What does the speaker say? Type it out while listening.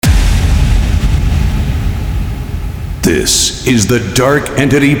This is the Dark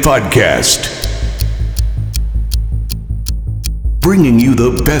Entity Podcast, bringing you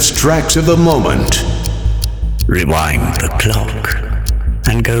the best tracks of the moment. Rewind the clock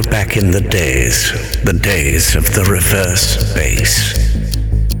and go back in the days of the reverse bass.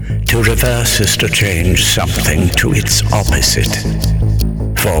 To reverse is to change something to its opposite.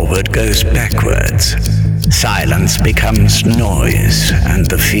 Forward goes backwards. Silence becomes noise, and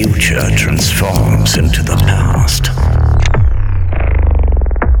the future transforms into the past.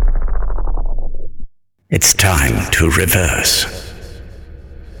 It's time to reverse.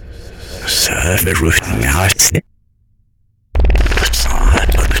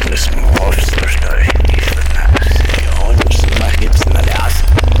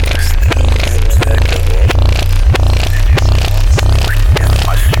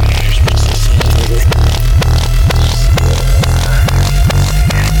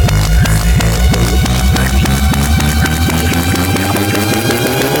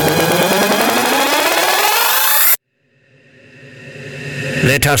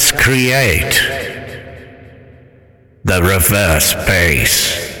 Let us create the reverse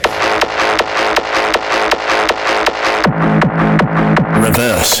bass.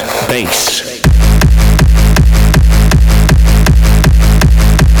 Reverse bass.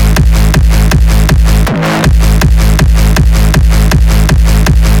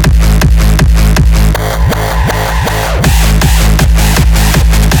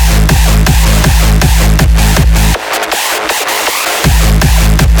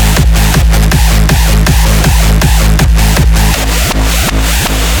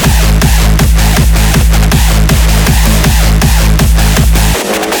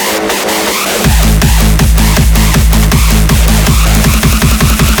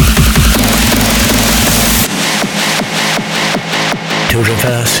 To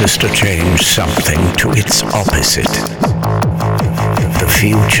reverse is to change something to its opposite. The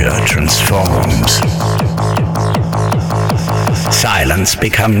future transforms. Silence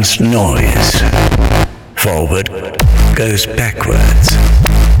becomes noise. Forward goes backwards.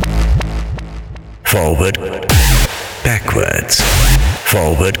 Forward, backwards.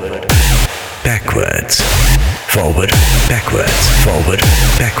 Forward, backwards. Forward, backwards, forward,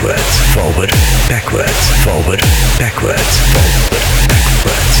 backwards, forward, backwards, forward, backwards, forward, backwards, forward,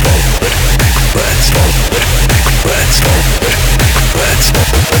 backwards, forward, backwards, forward, backwards, forward, backwards, forward, backwards,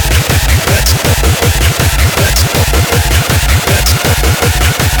 forward,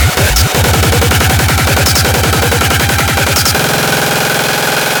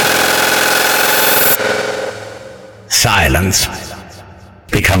 silence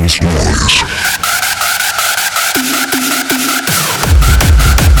becomes noise.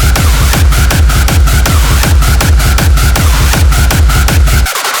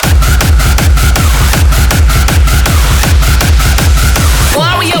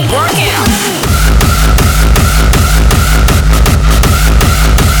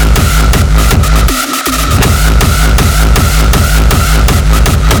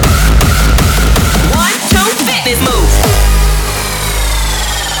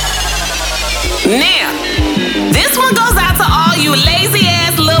 Now, this one goes out to all you lazy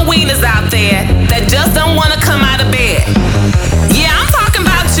ass little wieners out there that just don't want to come out of bed. Yeah, I'm talking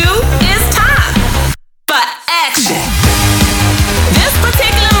about you. It's time for action. This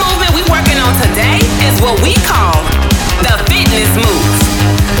particular movement we working on today is what we call the fitness move.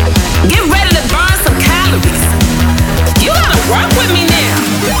 Get ready to burn some calories. You gotta work with me now.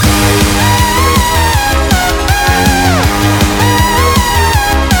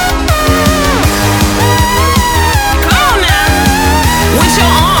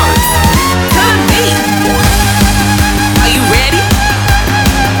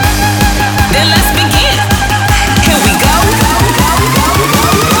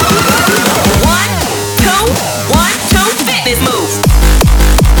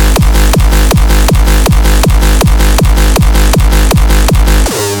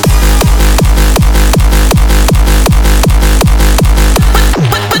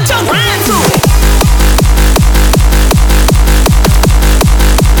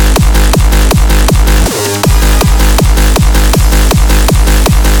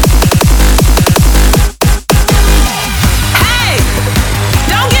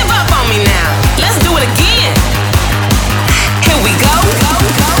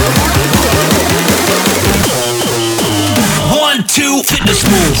 Fitness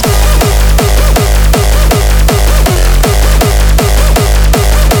move.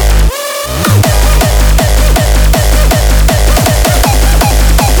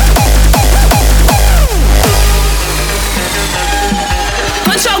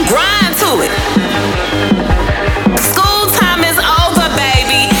 Put your grind to it.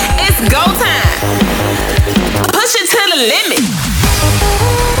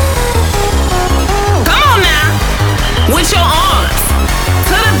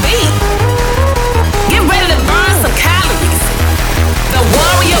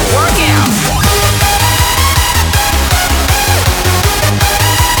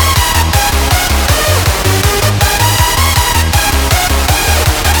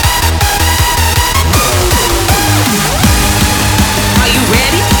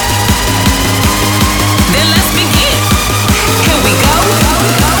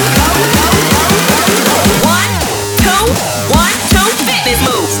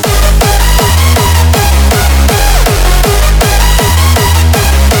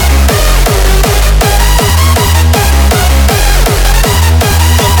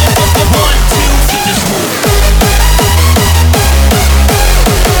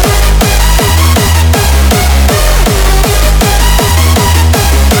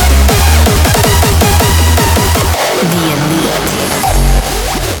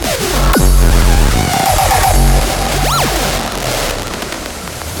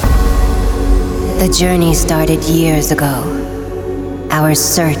 The journey started years ago. Our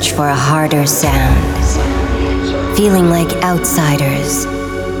search for a harder sound. Feeling like outsiders,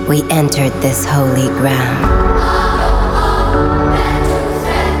 we entered this holy ground.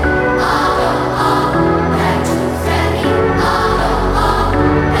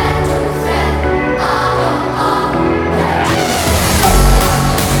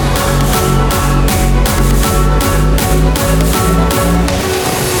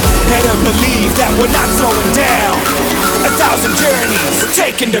 Better believe that we're not slowing down. 1,000 journeys, we're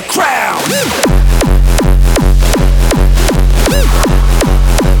taking the crown.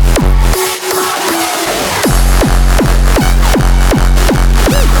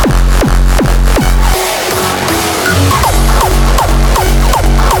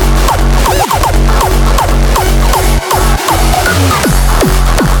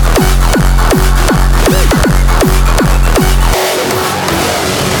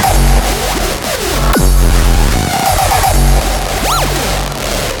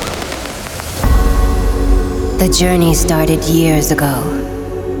 The journey started years ago.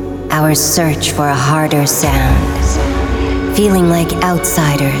 Our search for a harder sound. Feeling like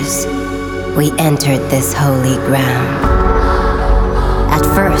outsiders, we entered this holy ground. At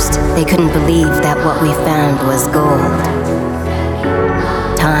first, they couldn't believe that what we found was gold.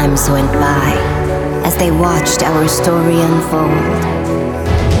 Times went by as they watched our story unfold.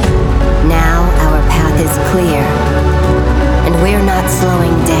 Now our path is clear, and we're not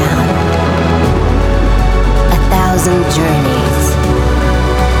slowing down. 1,000 journeys.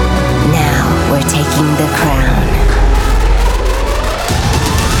 Now we're taking the crown.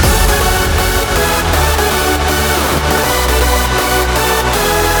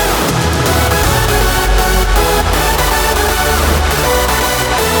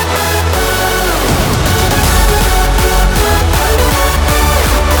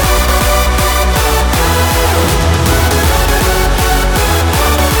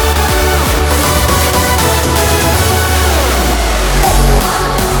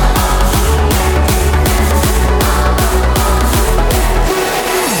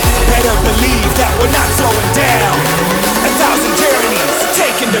 We're not slowing down. 1,000 journeys,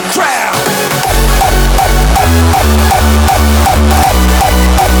 taking the crown.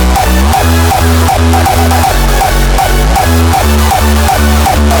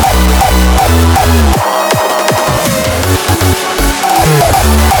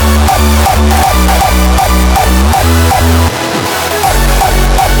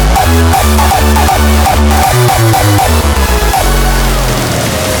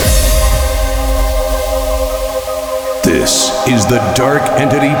 This is the Dark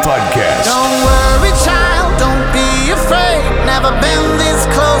Entity Podcast. Don't worry, child, don't be afraid. Never been this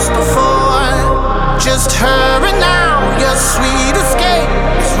close before. Just hurry now, your sweet escape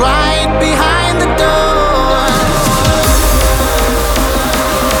is right behind the door.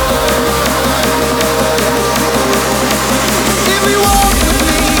 If you walk with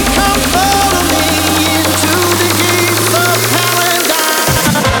me, come follow me into the gates of paradise.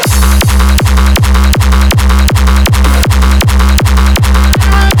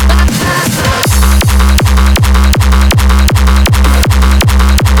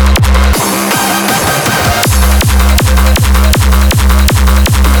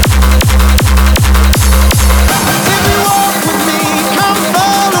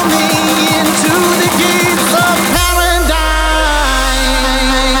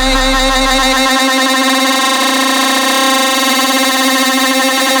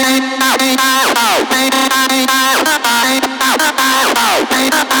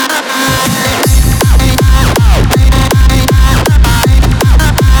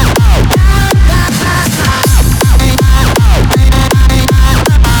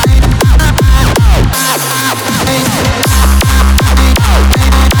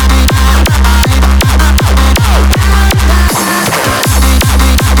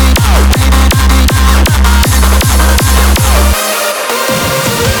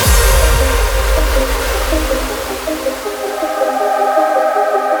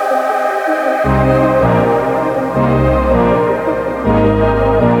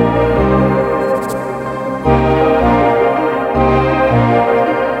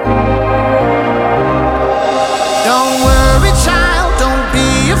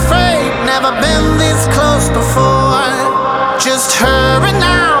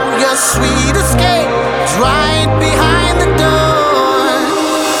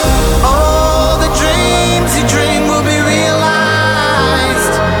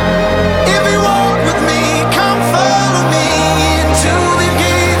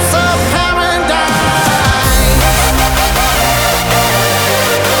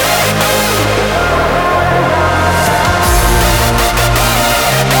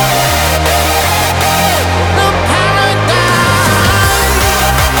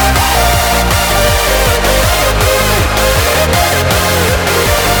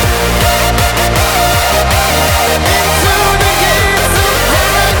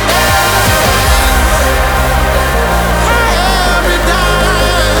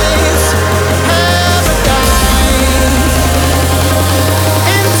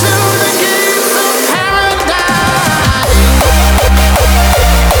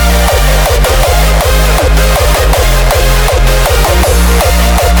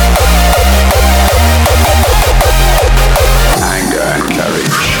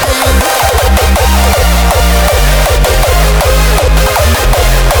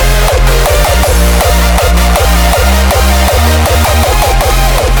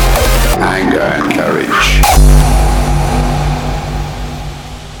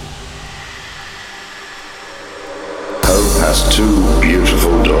 has two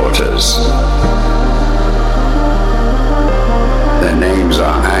beautiful daughters. Their names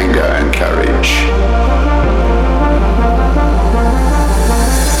are Anger and Courage.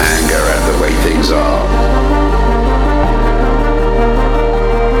 Anger at the way things are,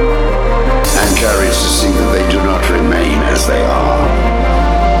 and courage to see that they do not remain as they are.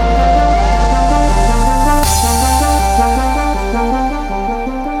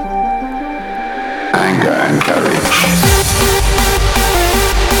 Anger and Courage.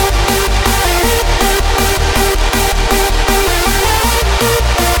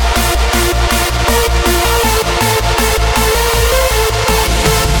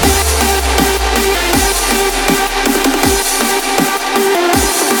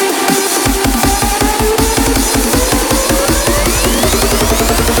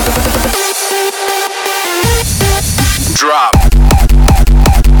 Drop.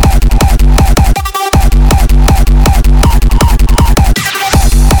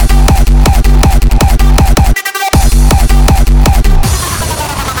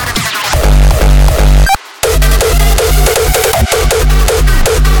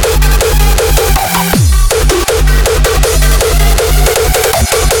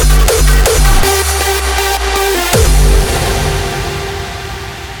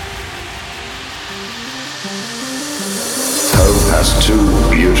 Has two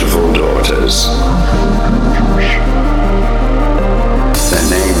beautiful daughters. Their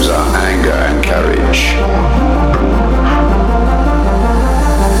names are Anger and Courage.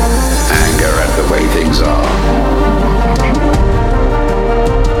 Anger at the way things are,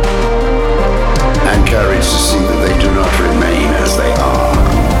 and courage to see that they do not remain as they are.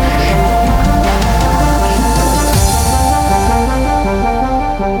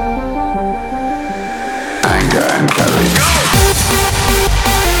 Anger and Courage.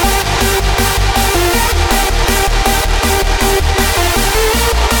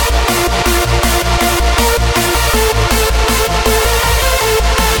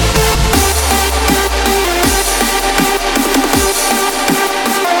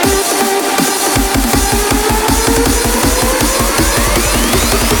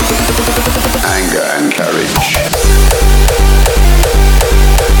 Anger and Courage.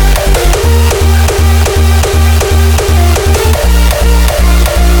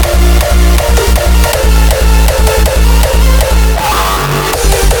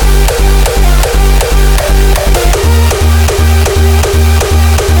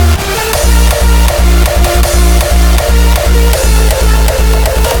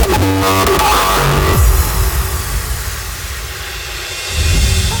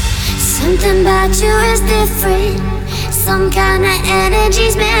 Something about you is different. Some kind of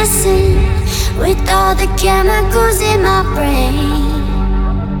energy's missing with all the chemicals in my brain.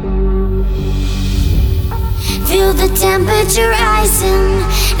 Feel the temperature rising.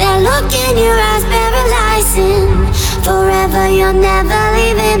 That look in your eyes paralyzing. Forever you're never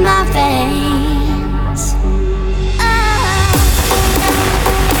leaving my veins.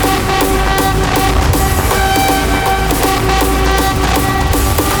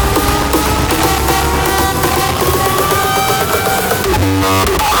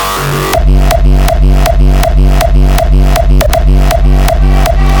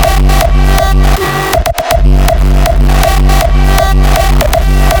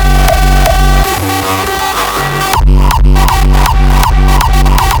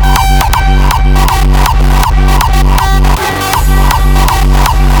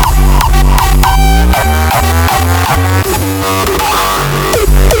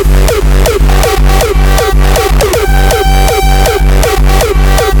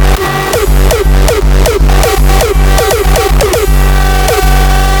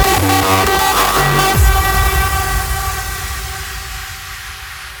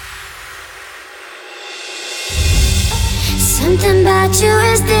 Something about you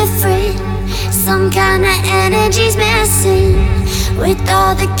is different. Some kind of energy's missing with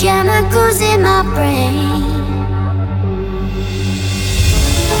all the chemicals in my brain.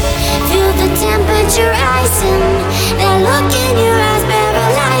 Feel the temperature rising. That look in your eyes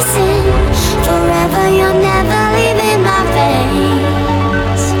paralyzing. Forever you're never leaving my veins.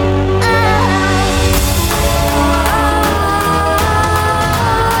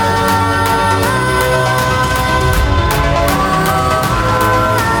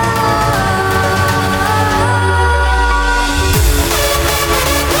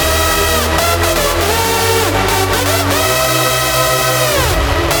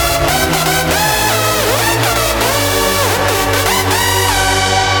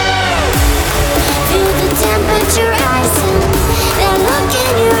 Feel the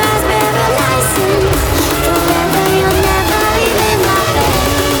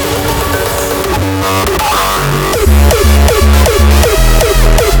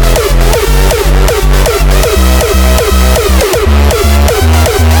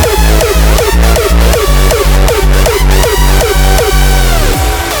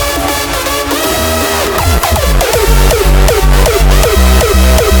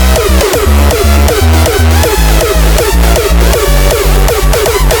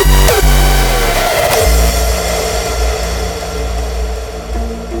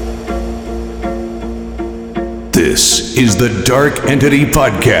is the Dark Entity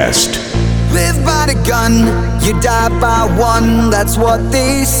Podcast. Live by the gun, you die by one, that's what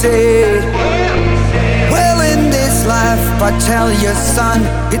they say. Well, in this life, I tell you, son,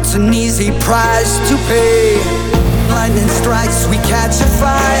 it's an easy price to pay. Lightning strikes, we catch a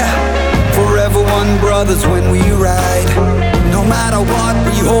fire. Forever one brothers when we ride. No matter what,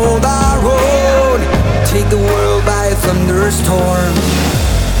 we hold our own. Take the world by a thunderstorm.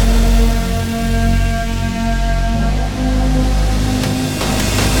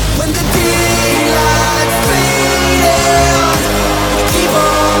 When the daylight faded, we keep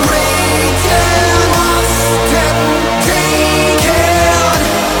on raging, lost and taken.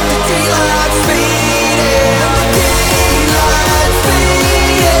 The daylight faded, the daylight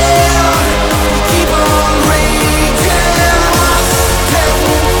faded. We keep on raging, lost and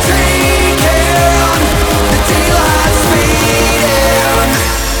taken. The daylight faded.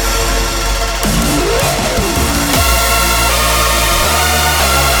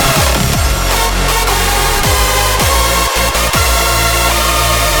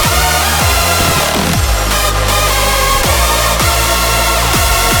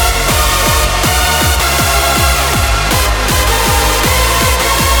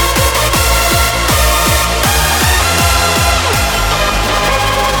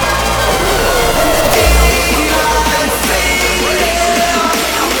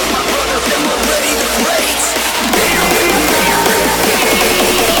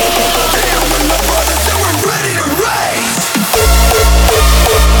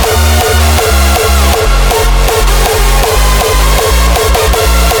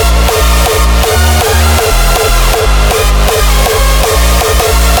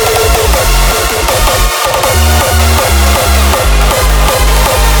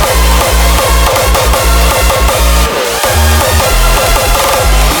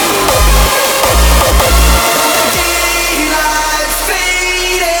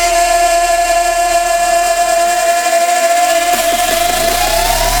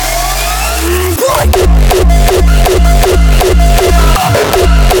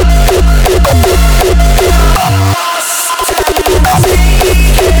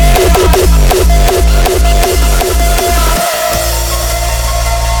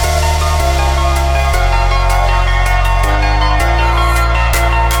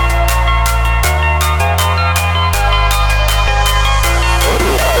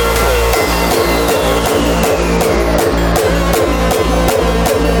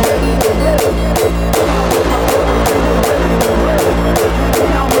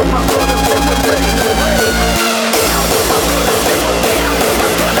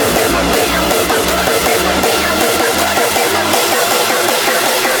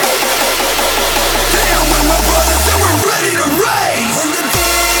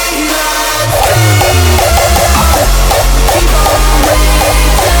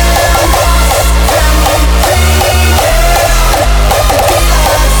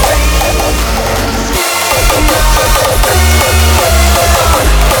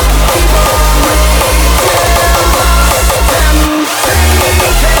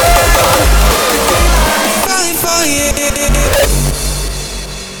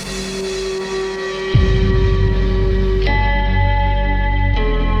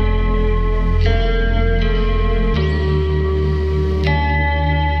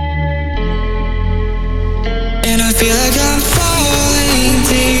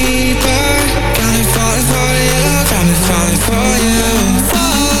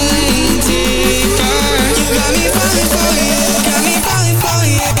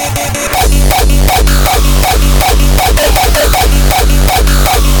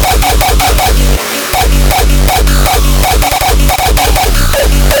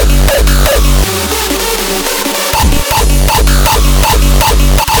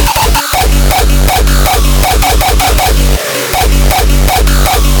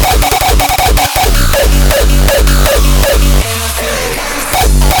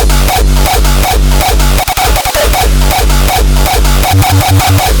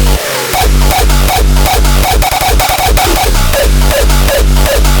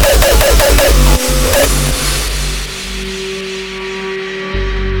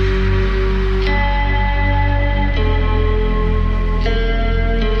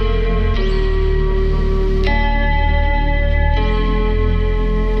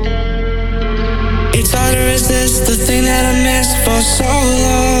 so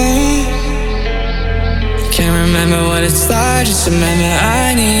long. Can't remember what it's like, just remember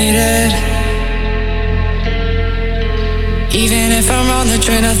I need it. Even if I'm on the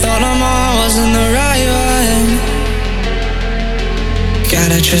train I thought I'm on wasn't the right one.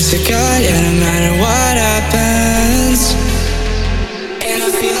 Gotta trust a God, yeah, no matter what happens.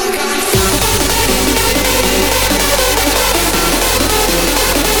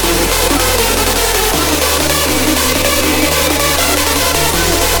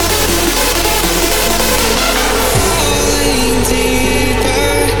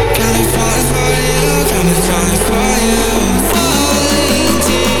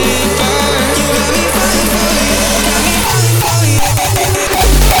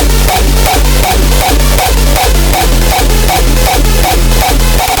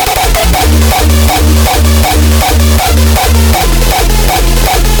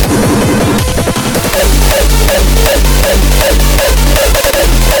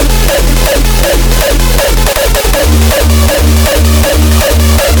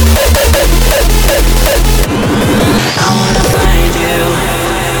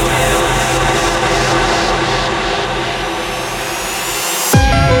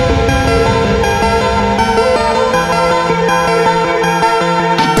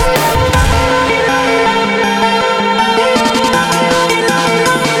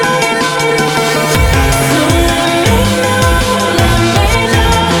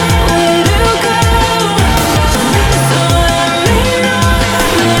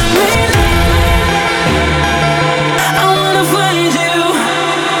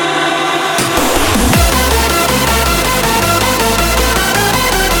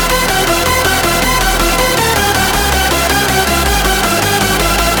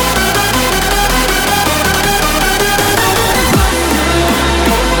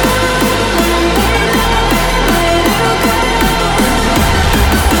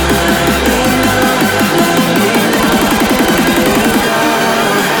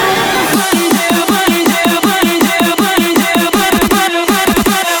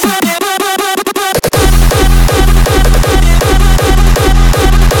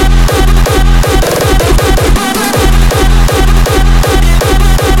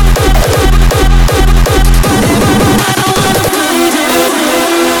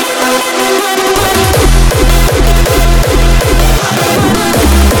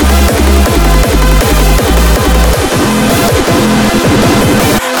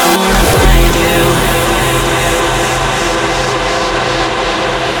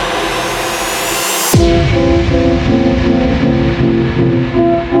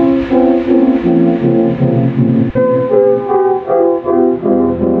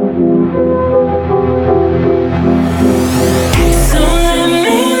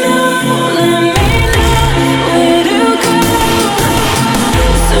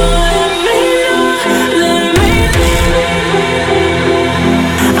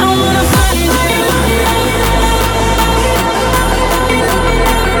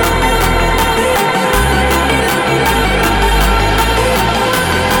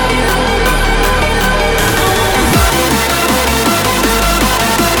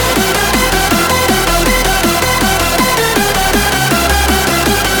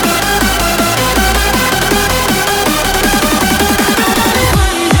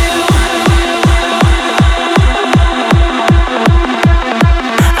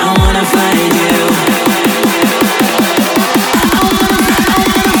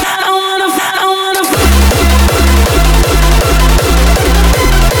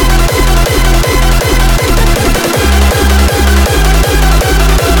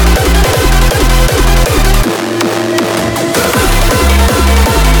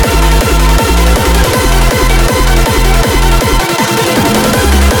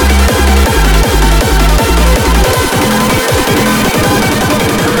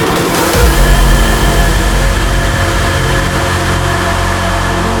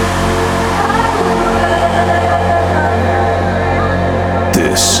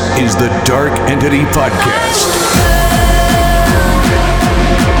 is the Dark Entity Podcast.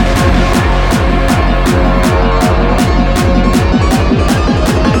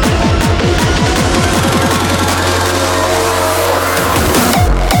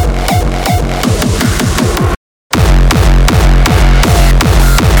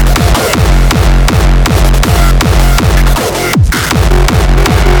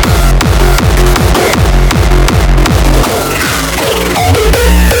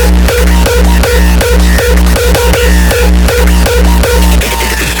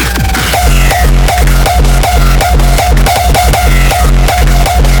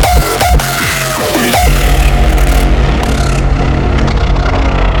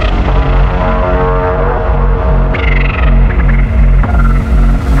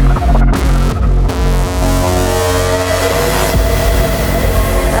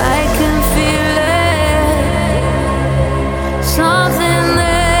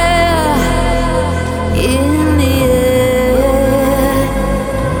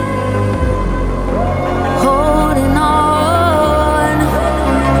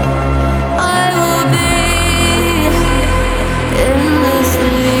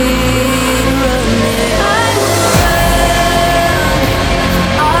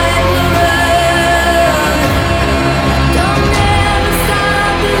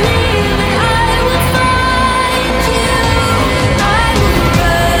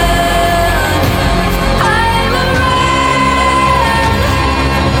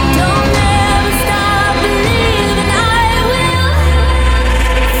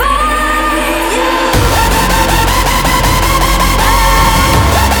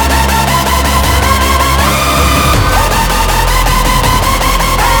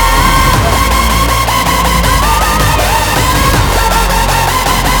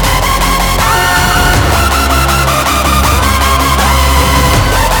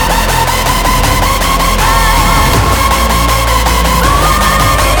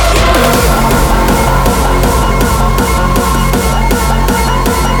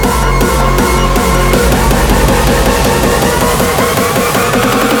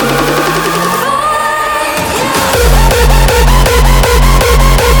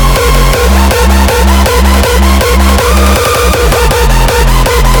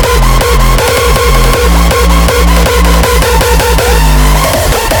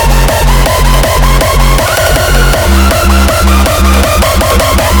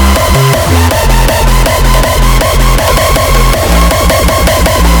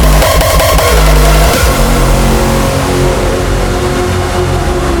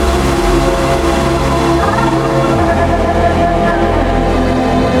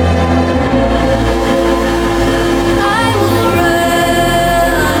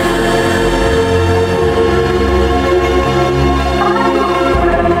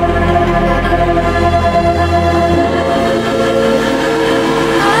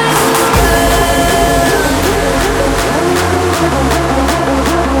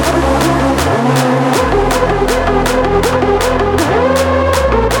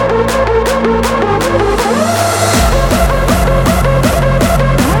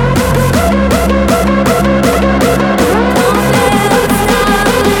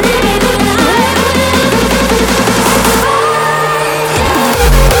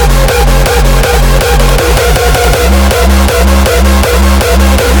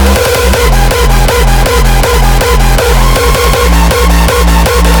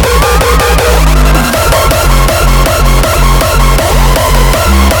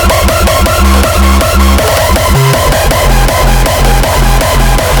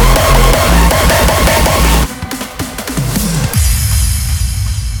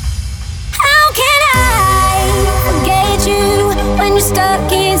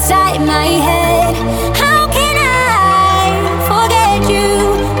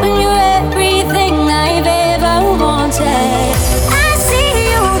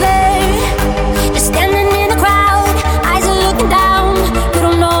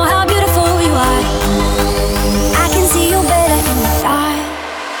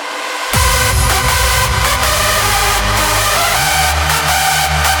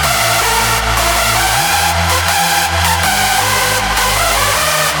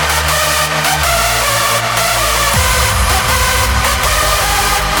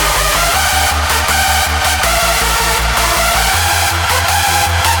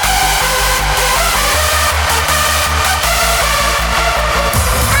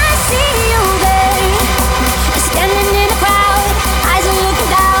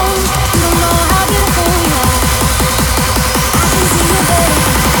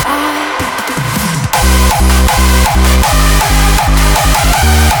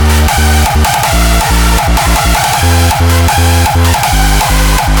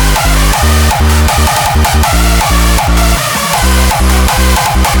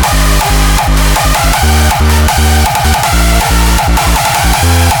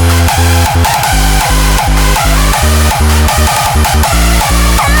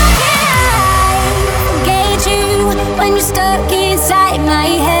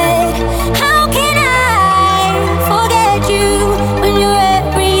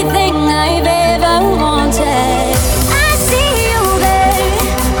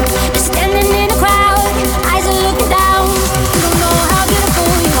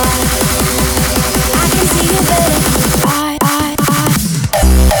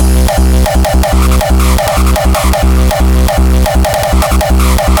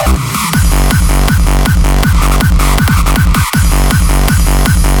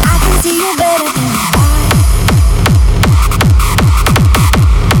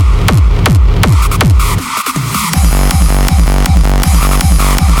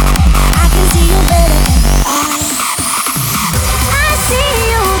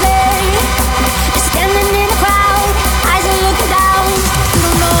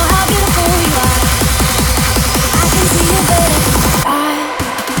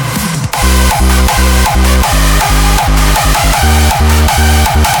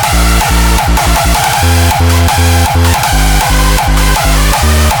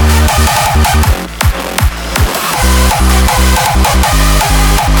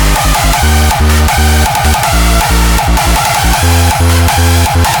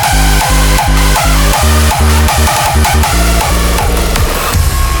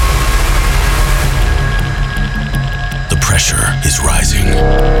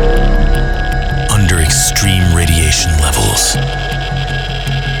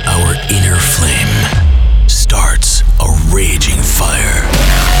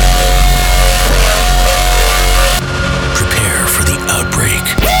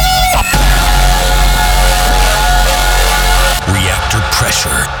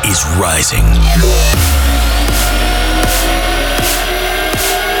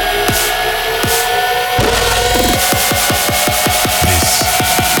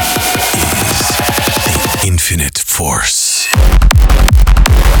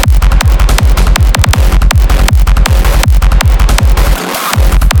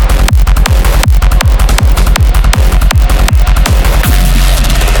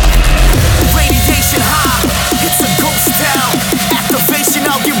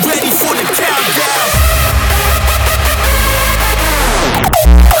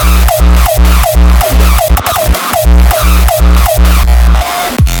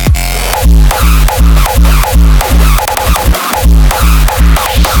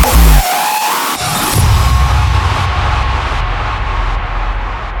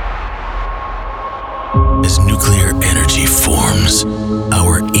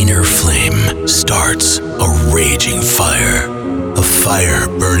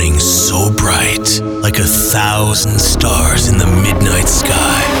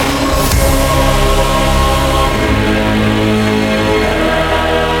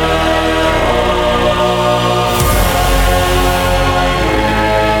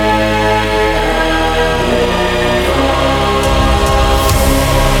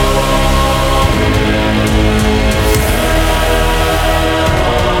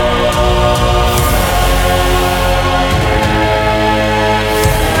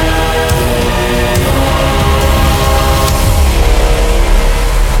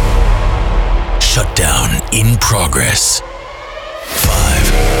 Progress. 5,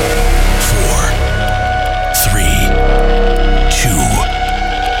 4, 3, 2,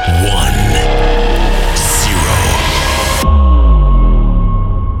 1,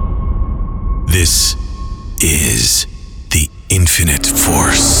 0. This is the Infinite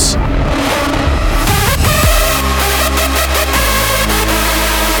Force.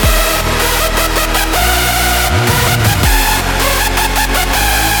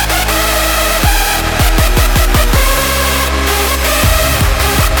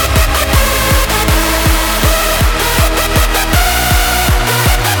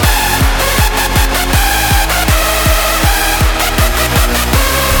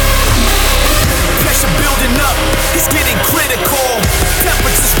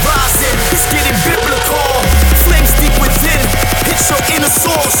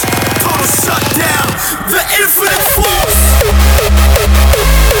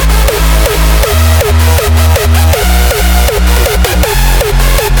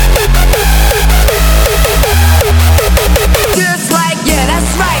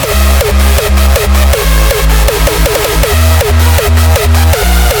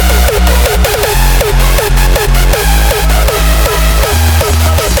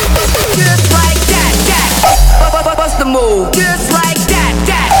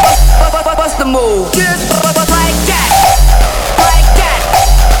 move. Just like that, like that,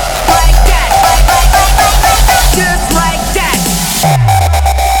 like that, just like that.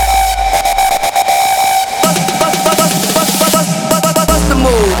 Bust the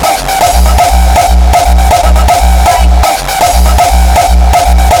move.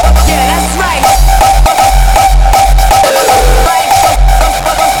 Yeah, that's right.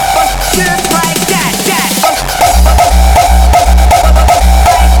 Just like that,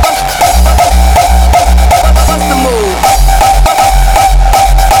 Bust the move.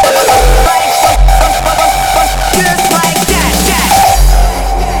 Just like that,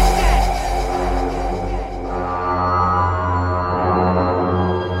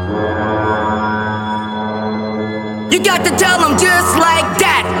 You got to tell them just like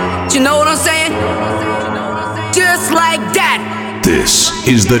that. You know what I'm saying? Just like that. This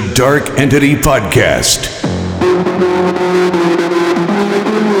is the Dark Entity Podcast.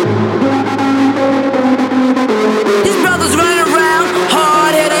 These brothers running around,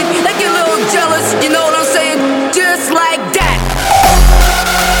 hard-headed, they get a little jealous, you know what I'm saying? Just like that.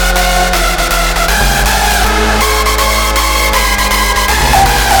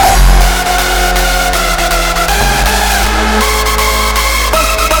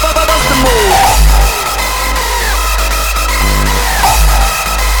 Bust the move.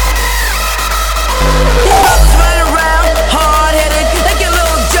 These brothers running around, hard-headed, they get a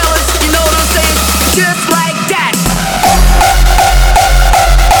little jealous, you know what I'm saying? Just like that.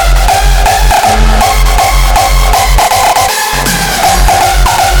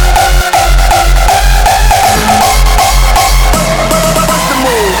 Bust the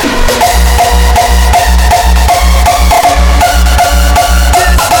move. Just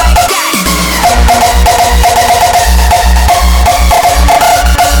like that.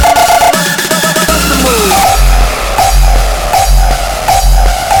 Bust the move.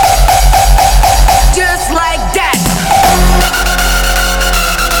 Just like that.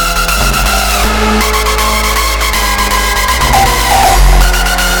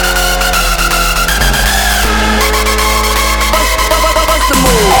 Bust the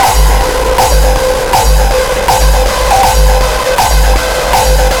move.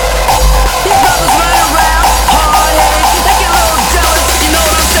 These brothers running around, hard-headed, they get a little jealous, you know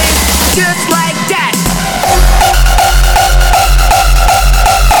what I'm saying? Just like that.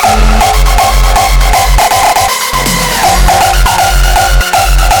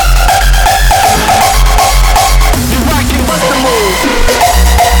 You rockin', bust the move.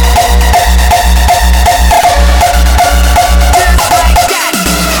 Just like that.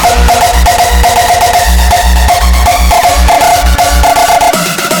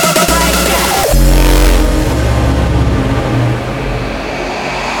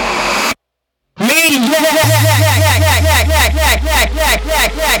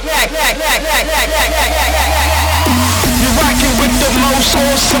 You're rocking with the most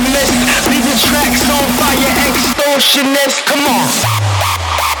awesomest, leaving tracks on fire, extortionist. Come on.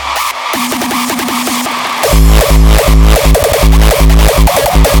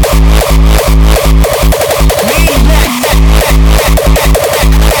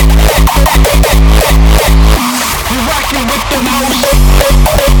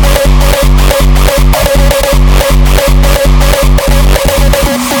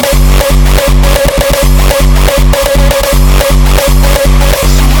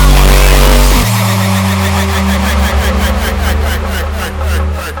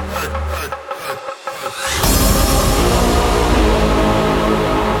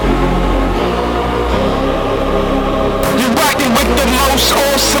 You're rocking with the most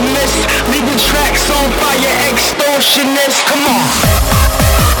awesomest, leaving tracks on fire, extortionist. Come on.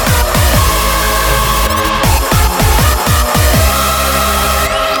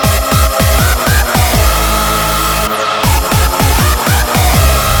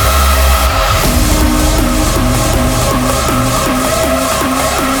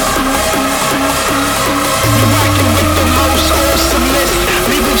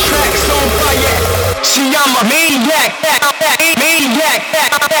 See, I'm a maniac, maniac,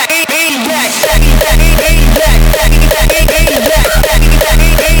 maniac,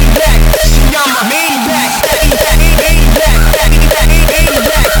 See, I'm a maniac,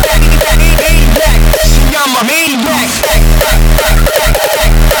 See, I'm a maniac,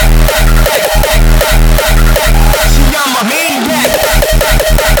 See, I'm a maniac.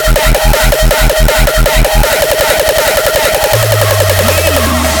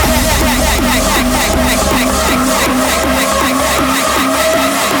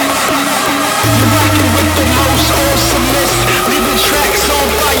 You're rocking with the most awesomest, leaving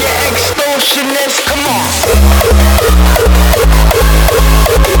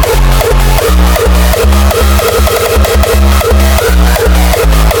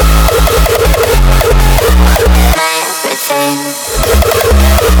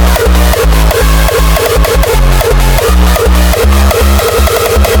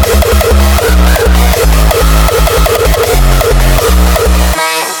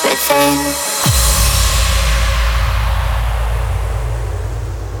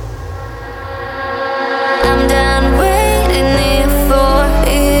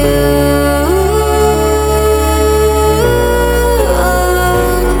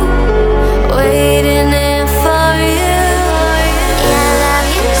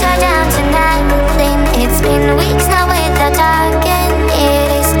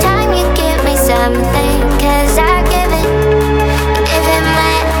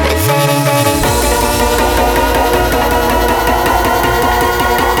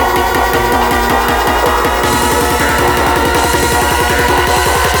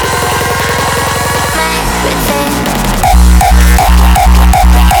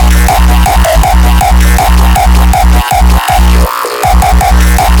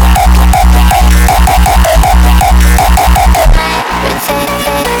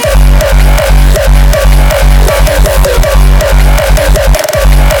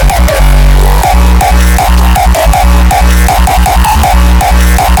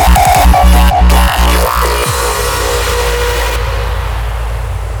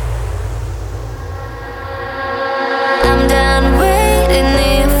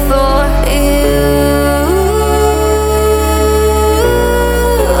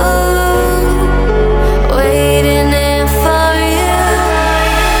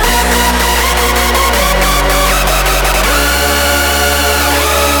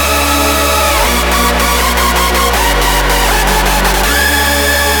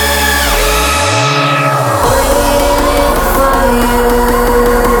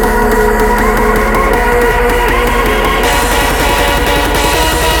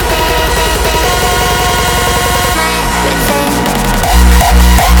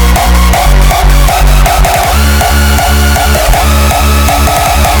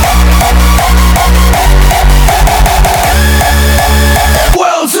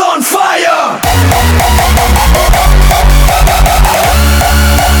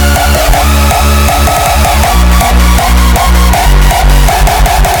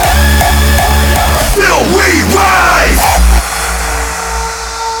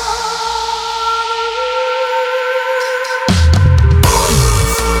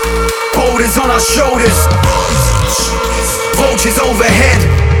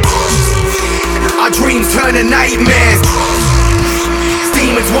turn to nightmares.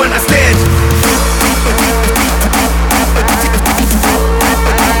 Demons when I stand.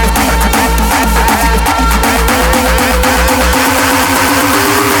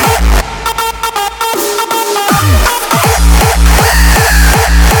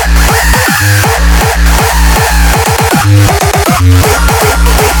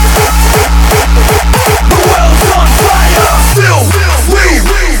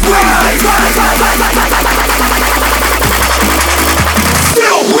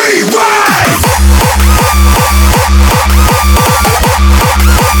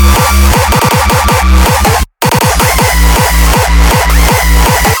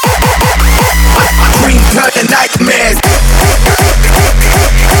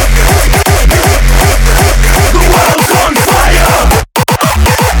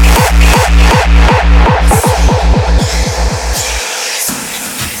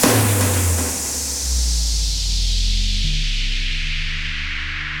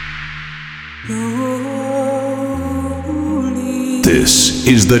 This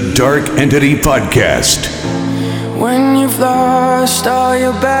is the Dark Entity Podcast. When you've lost all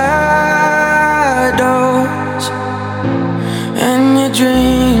your battles and your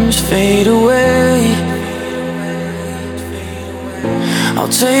dreams fade away, I'll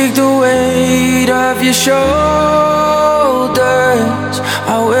take the weight of your shoulders.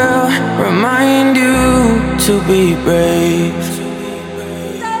 I will remind you to be brave.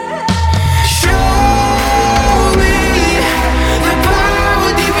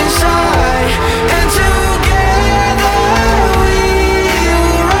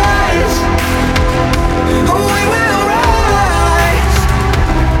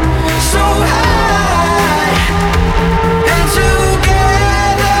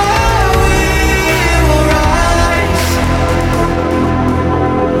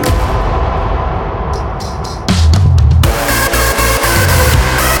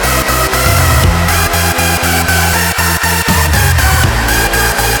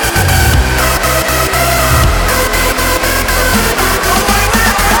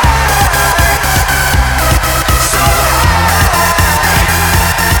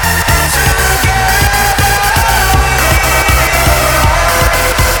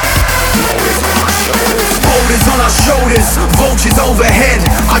 Vultures overhead,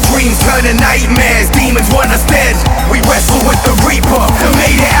 our dreams turn to nightmares. Demons want us dead. We wrestle with the Reaper and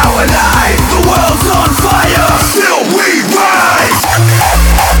made it out alive. The world's on fire, still we rise.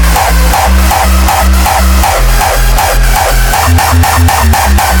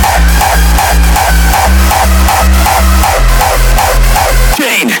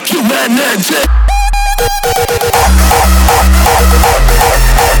 Chain humanity.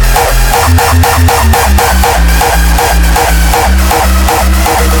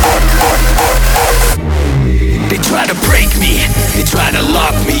 They try to break me, they try to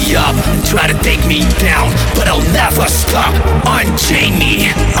lock me up, try to take me down, but I'll never stop. Unchain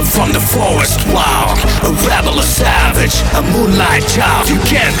me, I'm from the forest wild, a rebel, a savage, a moonlight child. You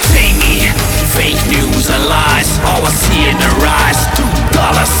can't tame me, fake news and lies, all I see in their eyes,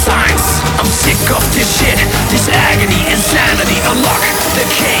 $2 signs. I'm sick of this shit, this agony, insanity. Unlock the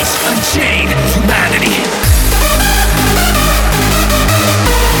cage, unchain humanity.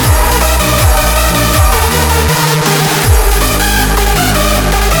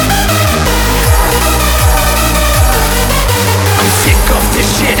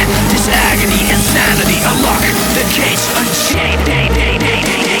 This shit, this agony, insanity. Unlock the cage, unchained.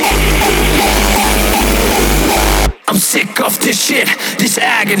 I'm sick of this shit, this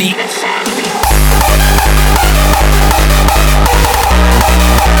agony.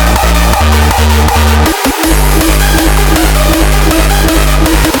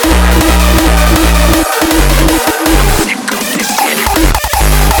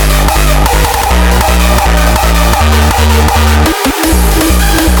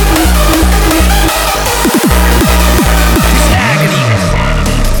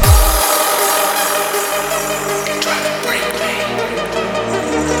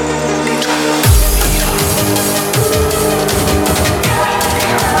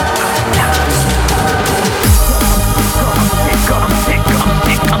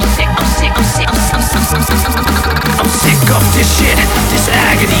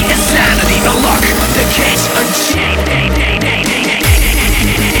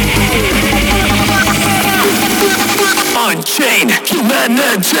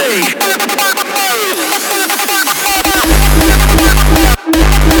 Humanity.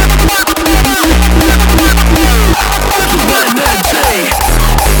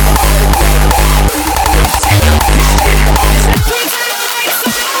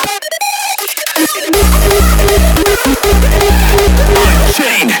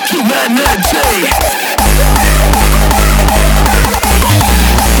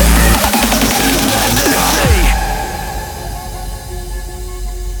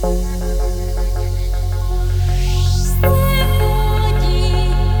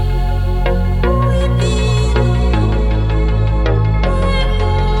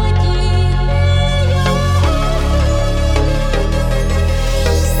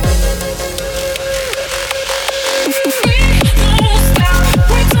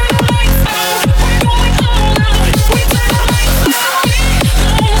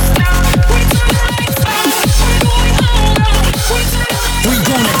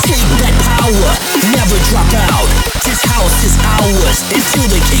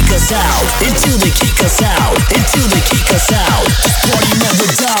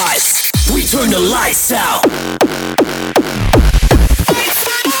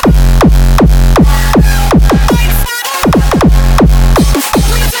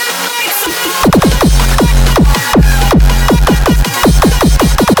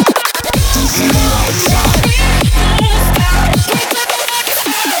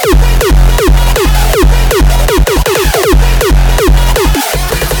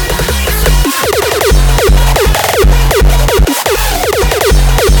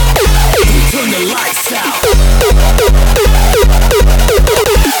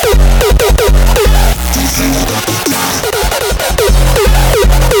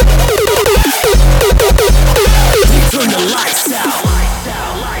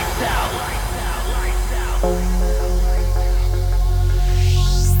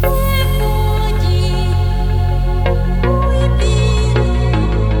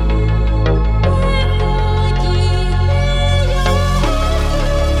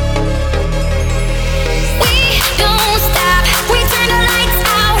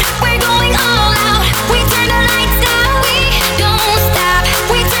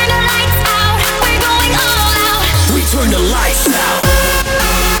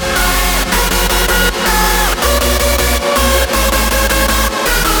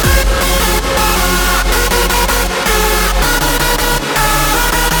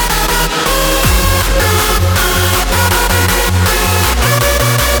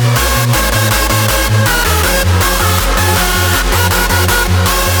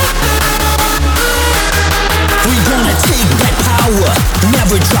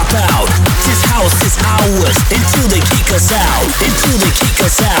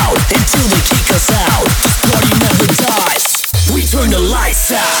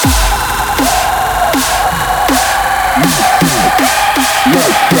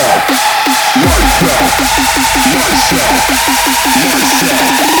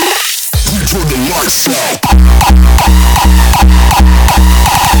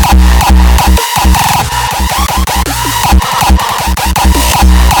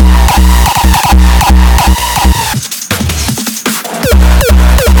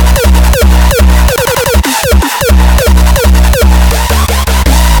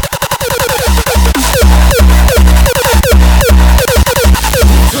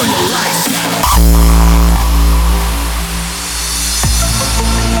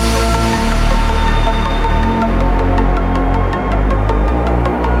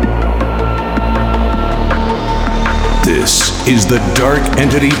 is the Dark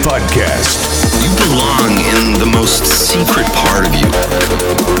Entity Podcast. You belong in the most secret part of you.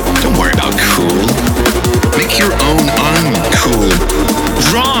 Don't worry about cool. Make your own uncool.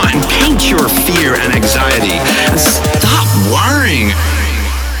 Draw and paint your fear and anxiety. And stop worrying.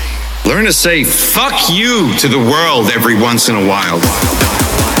 Learn to say fuck you to the world every once in a while.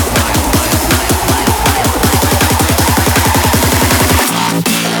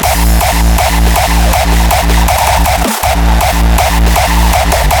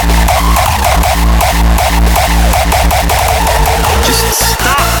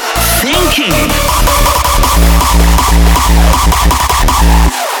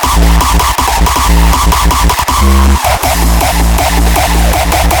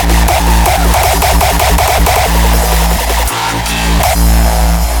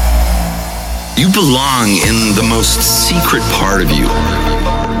 You belong in the most secret part of you.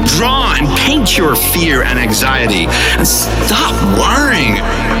 Draw and paint your fear and anxiety and stop worrying.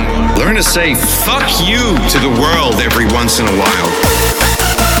 Learn to say fuck you to the world every once in a while.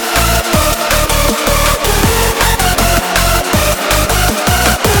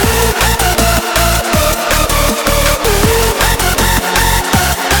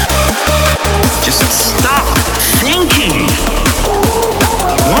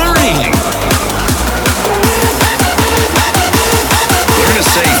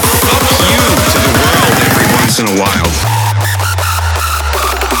 In a while.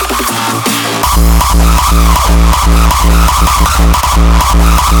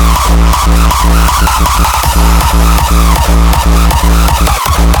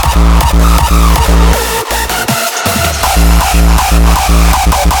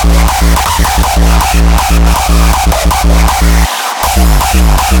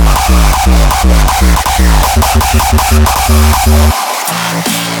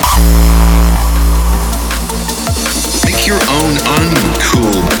 Make your own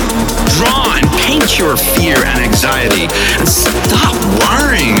uncool. Draw and paint your fear and anxiety and stop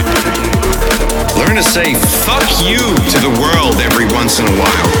worrying. Learn to say fuck you to the world every once in a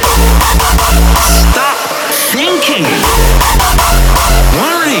while. Stop thinking,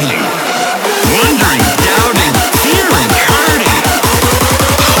 worrying, wondering, doubting, fearing, hurting,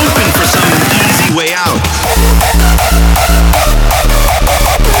 hoping for some easy way out.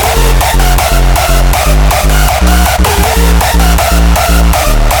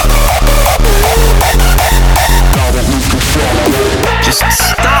 Just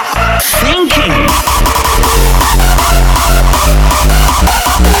stop thinking.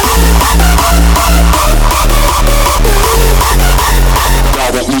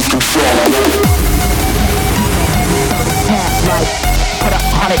 Put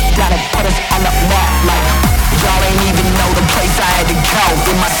 100 down and put us on the map. Like y'all ain't even know the place I had to go.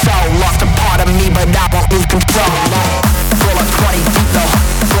 In my soul, lost a part of me, but I won't lose control. Full of 20 feet though,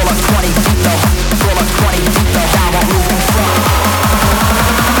 full of 20 feet though, full of 20 feet though. I won't lose control.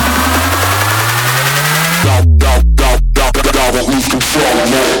 I won't lose control.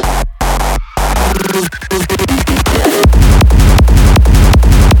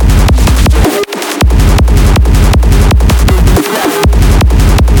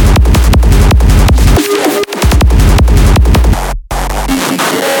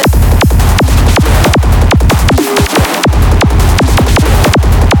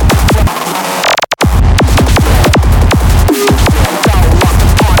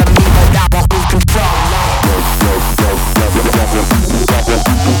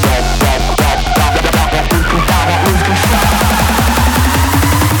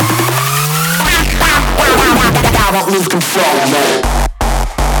 Lose control.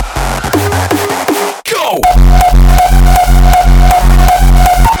 Go!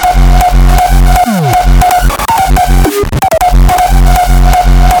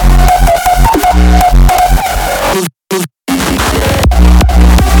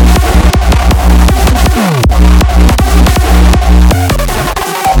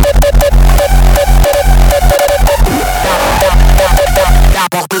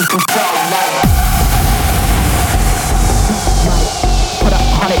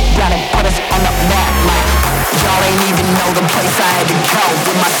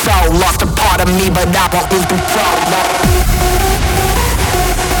 Lost a part of me, but I won't lose control.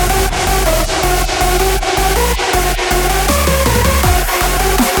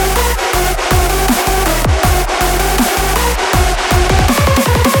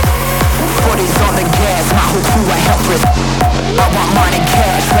 Footies on the gas, my whole crew are helpless. I want money,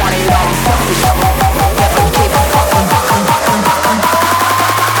 cash, want it all selfish. Never give a fuck.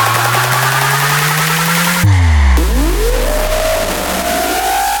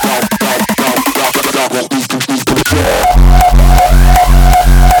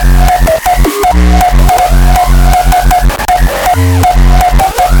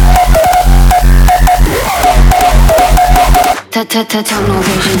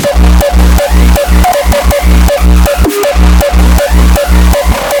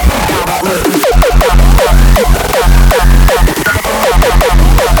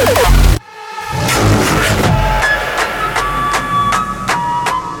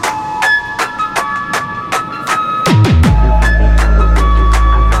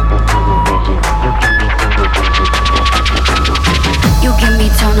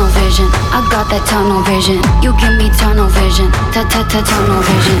 Tunnel vision. I got that tunnel vision. You give me tunnel vision. Tunnel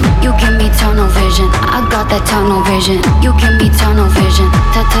vision. You give me tunnel vision. I got that tunnel vision. You give me tunnel vision.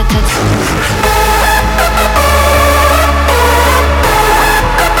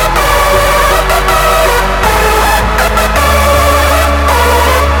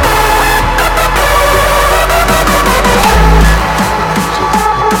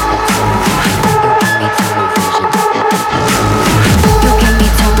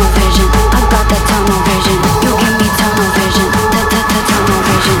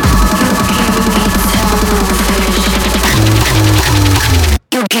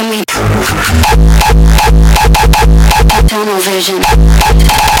 You give me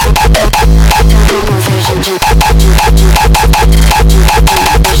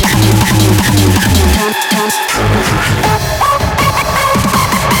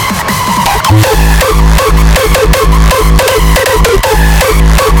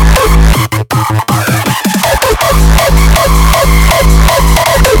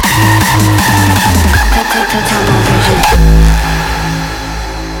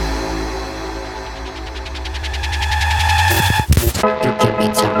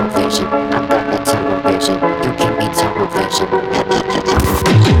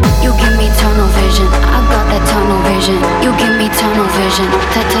vision. I got that tunnel vision. You give me tunnel vision.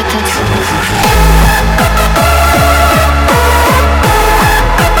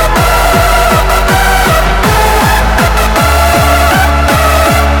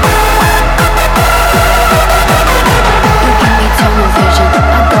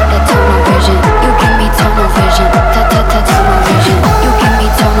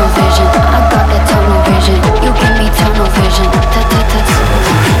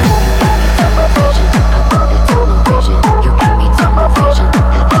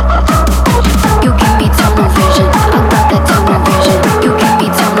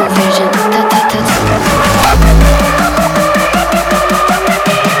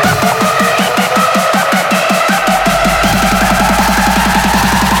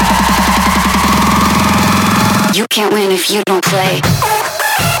 Can't win if you don't play.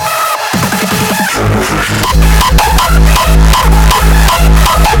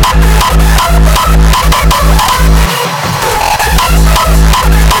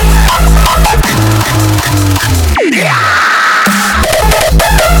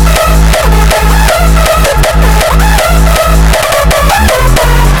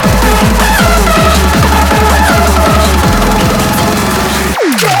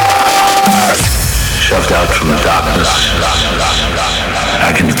 Shoved out from the darkness,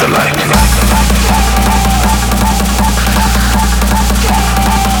 back into the light.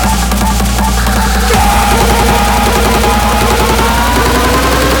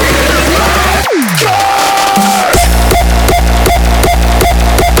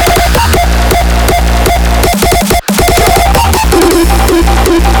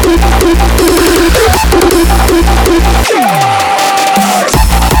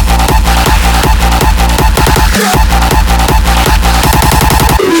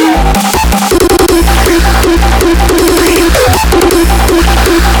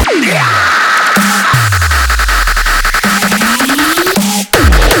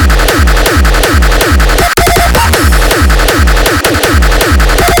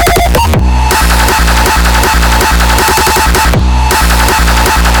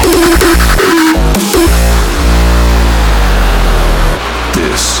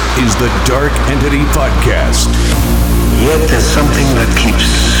 The Dark Entity Podcast. Yet there's something that keeps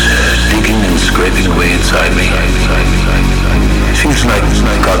digging and scraping away inside me. It seems like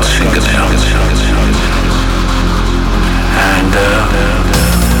God's fingernails. And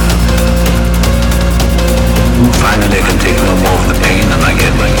finally I can take no more of the pain, and I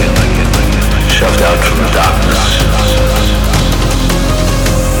get shoved out from the darkness,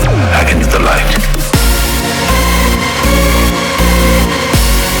 back into the light.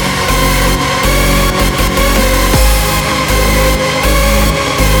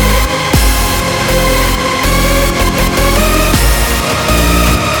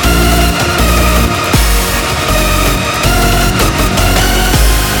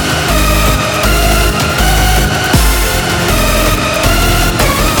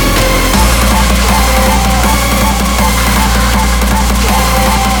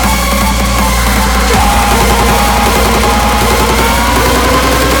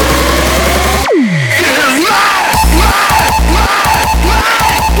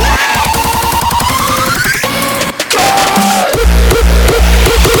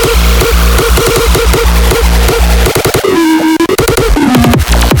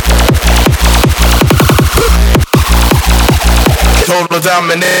 Total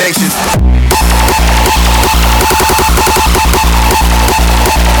domination.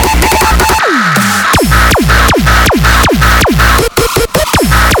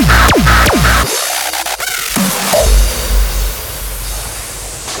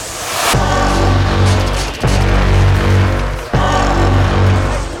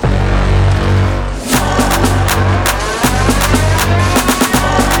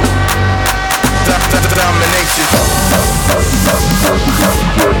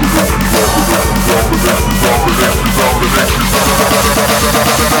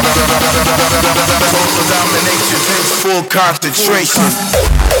 Full concentration.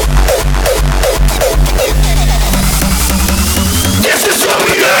 This is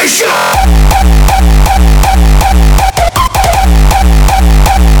domination.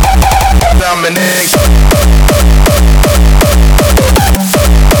 Domination.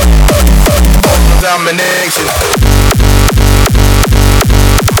 Domination.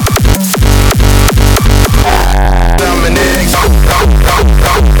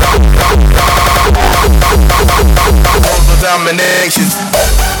 Domination.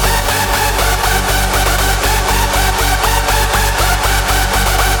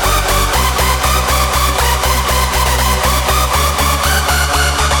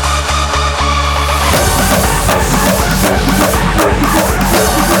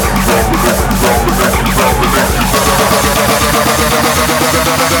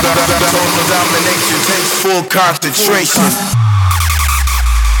 concentration.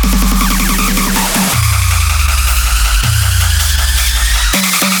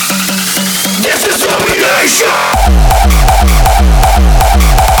 This is domination.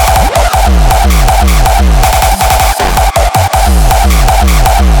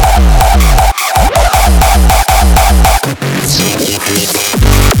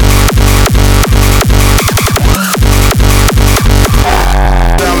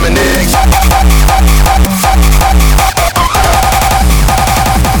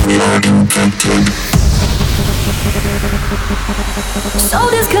 So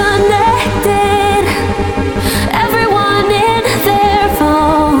disconnected, everyone in their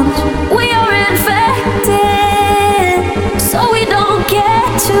phones. We are infected, so we don't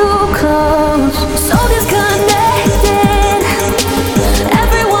get too close. So disconnected,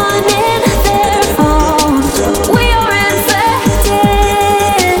 everyone in their phones. We are infected,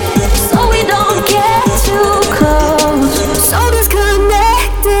 so we don't get too close. So disconnected.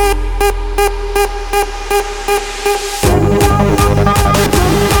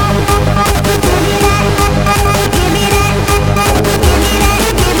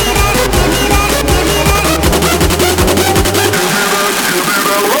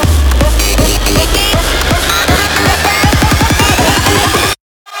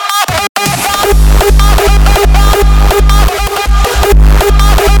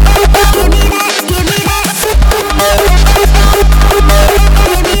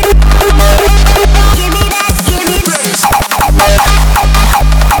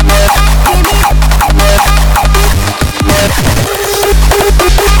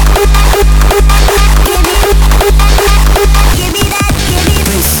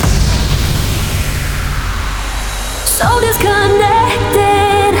 So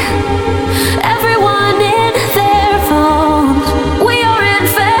disconnected, everyone in their phones. We are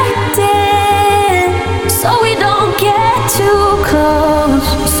infected, so we don't get too close.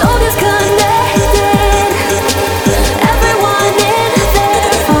 So disconnected, everyone in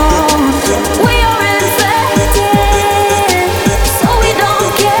their phones. We are infected, so we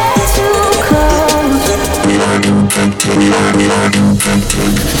don't get too close.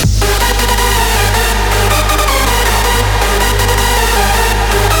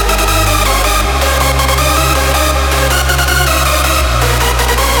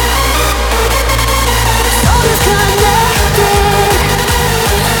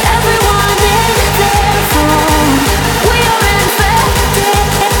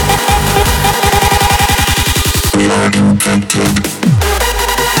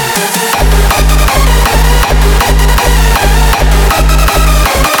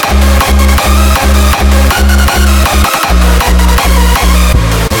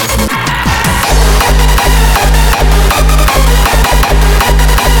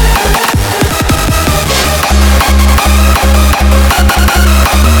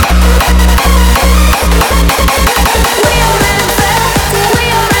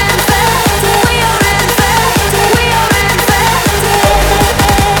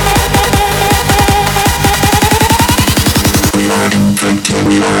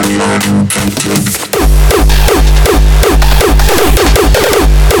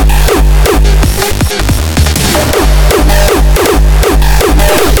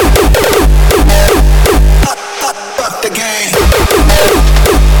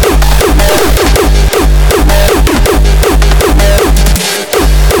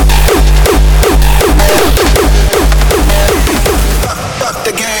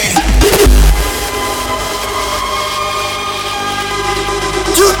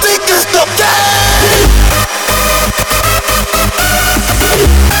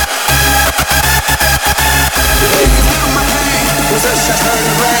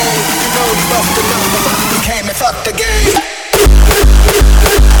 Fuck the game.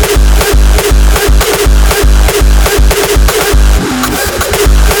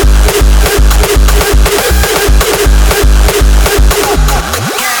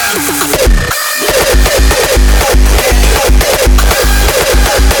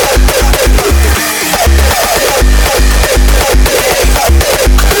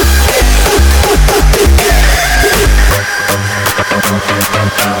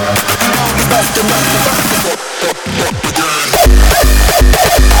 Fuck the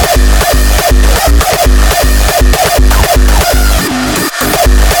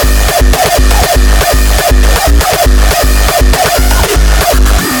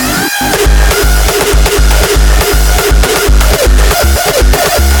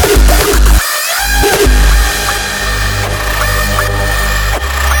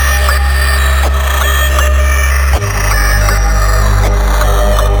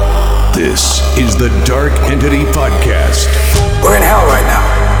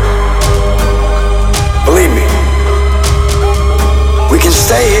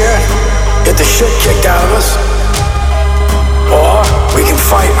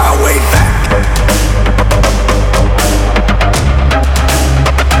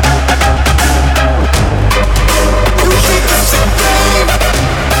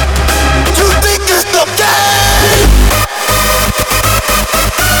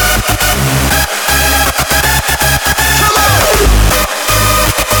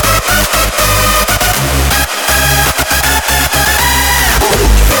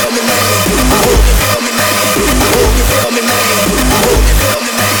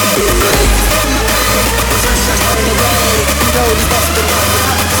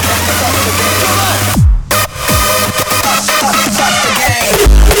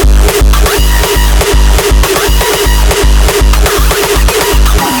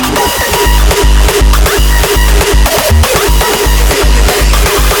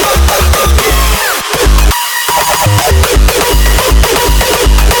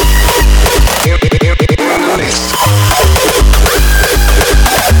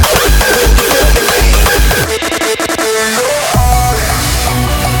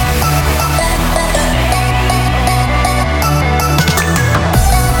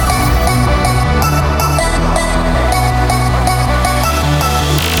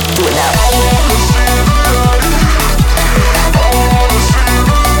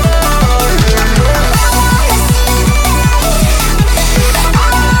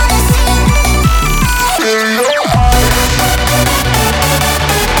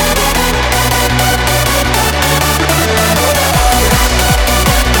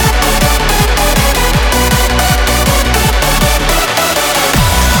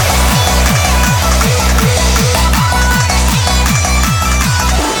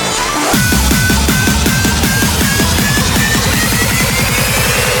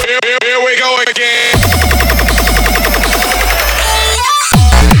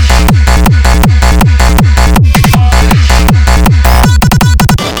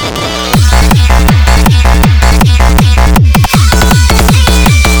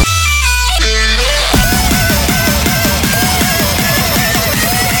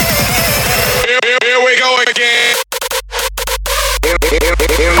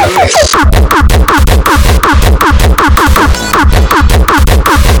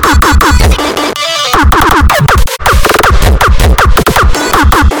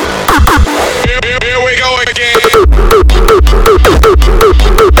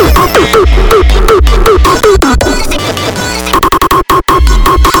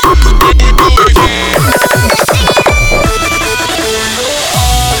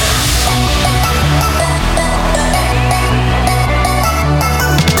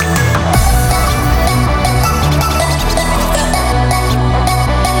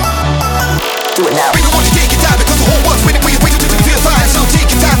do it now. Baby, won't you take your time because the whole world's waiting for you to feel fine. So take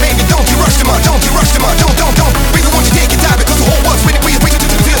your time, baby, don't you rush them on, don't you rush them on, don't. Baby, won't you take your time because the whole world's waiting for you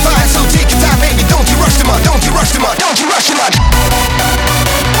to feel fine. So take your time, baby, don't you rush them on, don't you rush them on, don't you rush them on.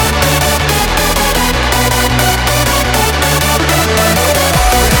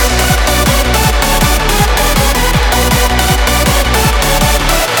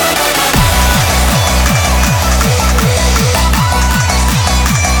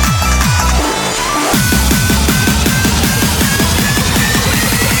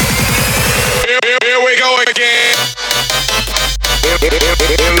 Here we go again.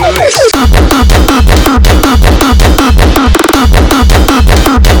 In the mix.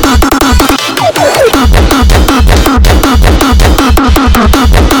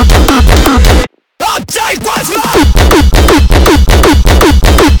 I'll take what's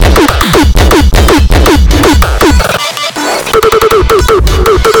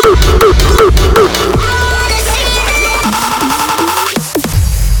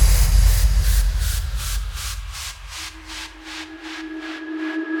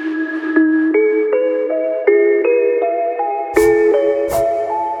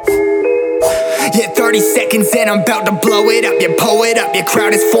Yeah, 30 seconds and I'm about to blow it up. You pull it up, your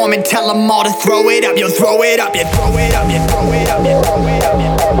crowd is forming, tell them all to throw it up. You throw it up, you throw it up, you throw it up, you throw it up,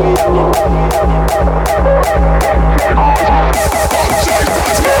 you throw it up.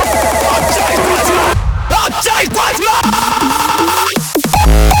 I'll take what's mine.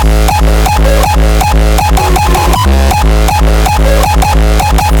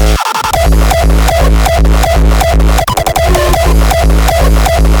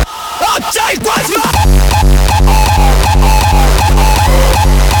 I'll take what's mine.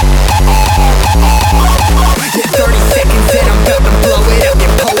 Yeah, 30 seconds and I'm about to blow it up. You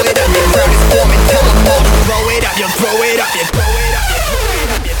pull it up, your crowd is forming, tell them all to throw it up. You throw it up, you throw it up, you throw it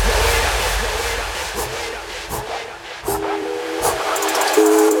up, you throw it up.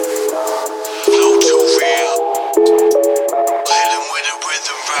 Flow too real. Hit 'em with a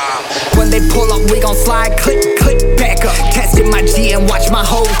rhythm rhyme. When they pull up, we gon' slide, click, click, back up. Testing my G and watch my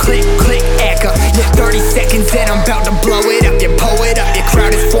whole click, click, echo. Yeah, 30 seconds and I'm about to blow it up. You pull it up, your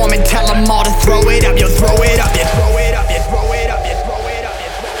crowd is forming, tell them all to throw it up. You throw it up, you throw it up, you throw it up, you throw it up, you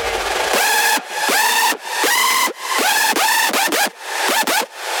throw it up.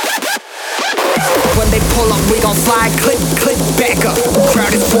 When they pull up, we gon' slide, click, click, back up.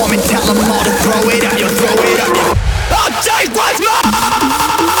 Crowd is forming, tell them all to throw it up. You throw it up, you. I'll take what's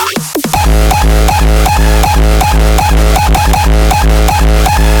mine.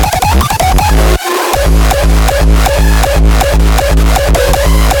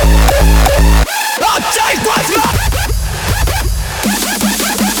 I'll take what's mine.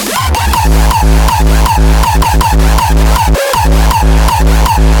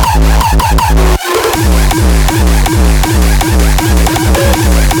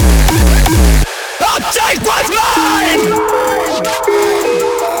 I'll take what's mine.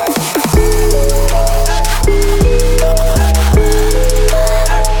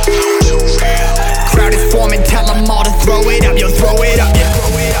 Crowd is forming, tell them all to throw it up. You throw it up, you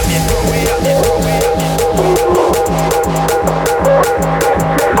throw it up, you throw it up, you throw it up, you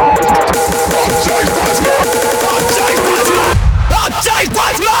I'll take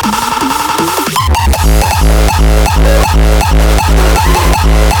what's mine.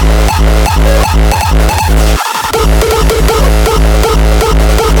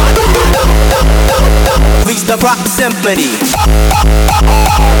 Reach the rock symphony.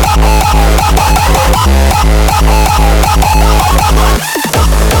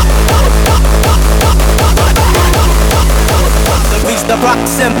 Reach the rock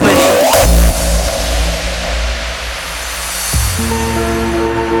symphony.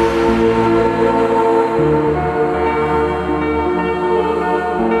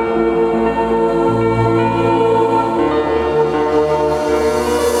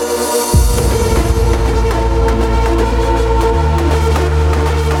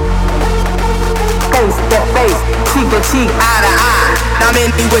 Cheek to cheek, eye to eye. Now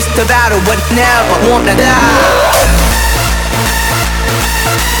many wish to battle, but never wanna die.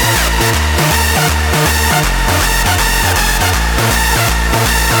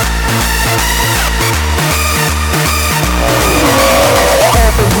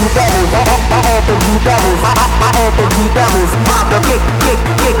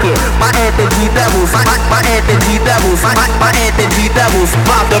 My Anthony Devils, my Anthony Devils, my Anthony Devils,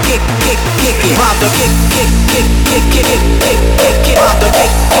 pop the kick, kick, kick it, pop the kick, kick, kick, kick, kick, kick, kick, kick, pop the kick,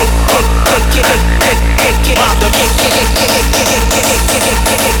 kick, kick, kick, kick, kick, kick, pop the kick, kick, kick, kick, kick, kick, kick,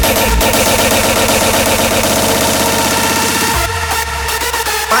 kick, kick, kick.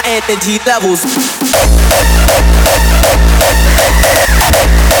 My my energy levels.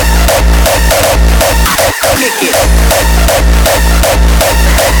 Kick it.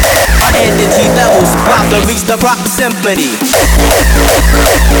 My energy levels about to reach the rock symphony.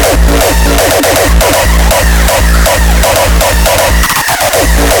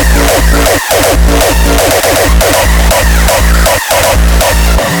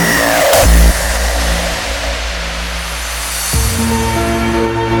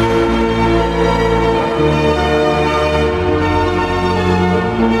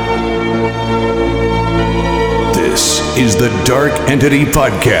 This is the Dark Entity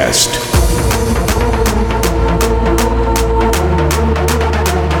Podcast.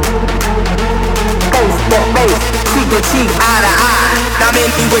 Cheek to cheek, eye to eye. Now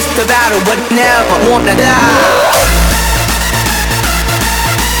many wish to battle, but never wanna die.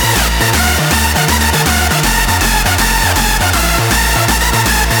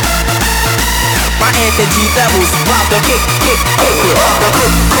 My energy levels about to kick it.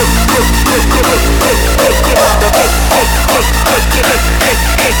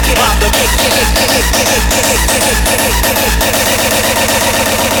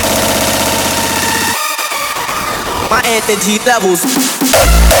 My energy levels.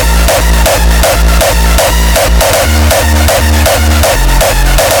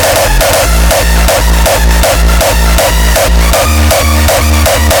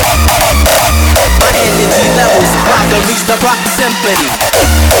 My energy levels about to reach the rock symphony.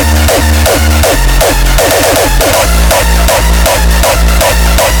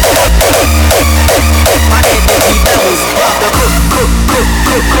 My energy levels about to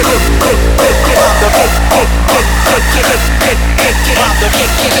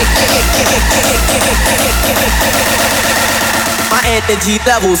my energy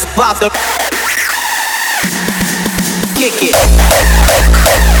levels about to kick it.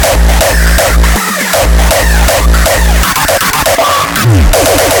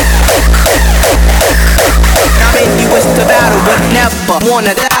 Now maybe wish to battle, but never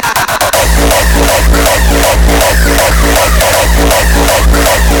wanna die.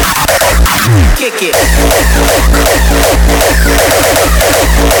 Kick it.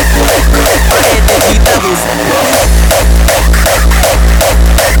 My energy levels.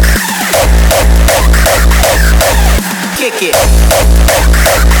 Kick it.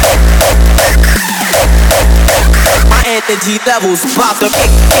 My energy levels about to kick,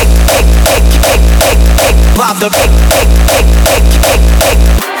 about to kick,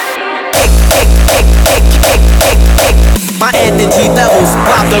 my energy levels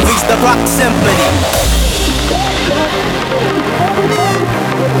about to reach the rock symphony.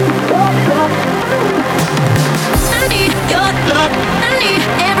 I need your love. I need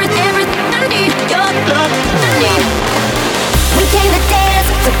everything. I need your love. I need. We came to dance,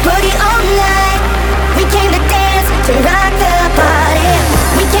 to boogie all night. We came to dance, to rock the party.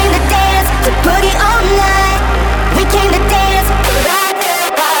 We came to dance, to boogie all night. We came to dance, to rock the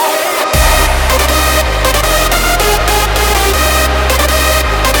party.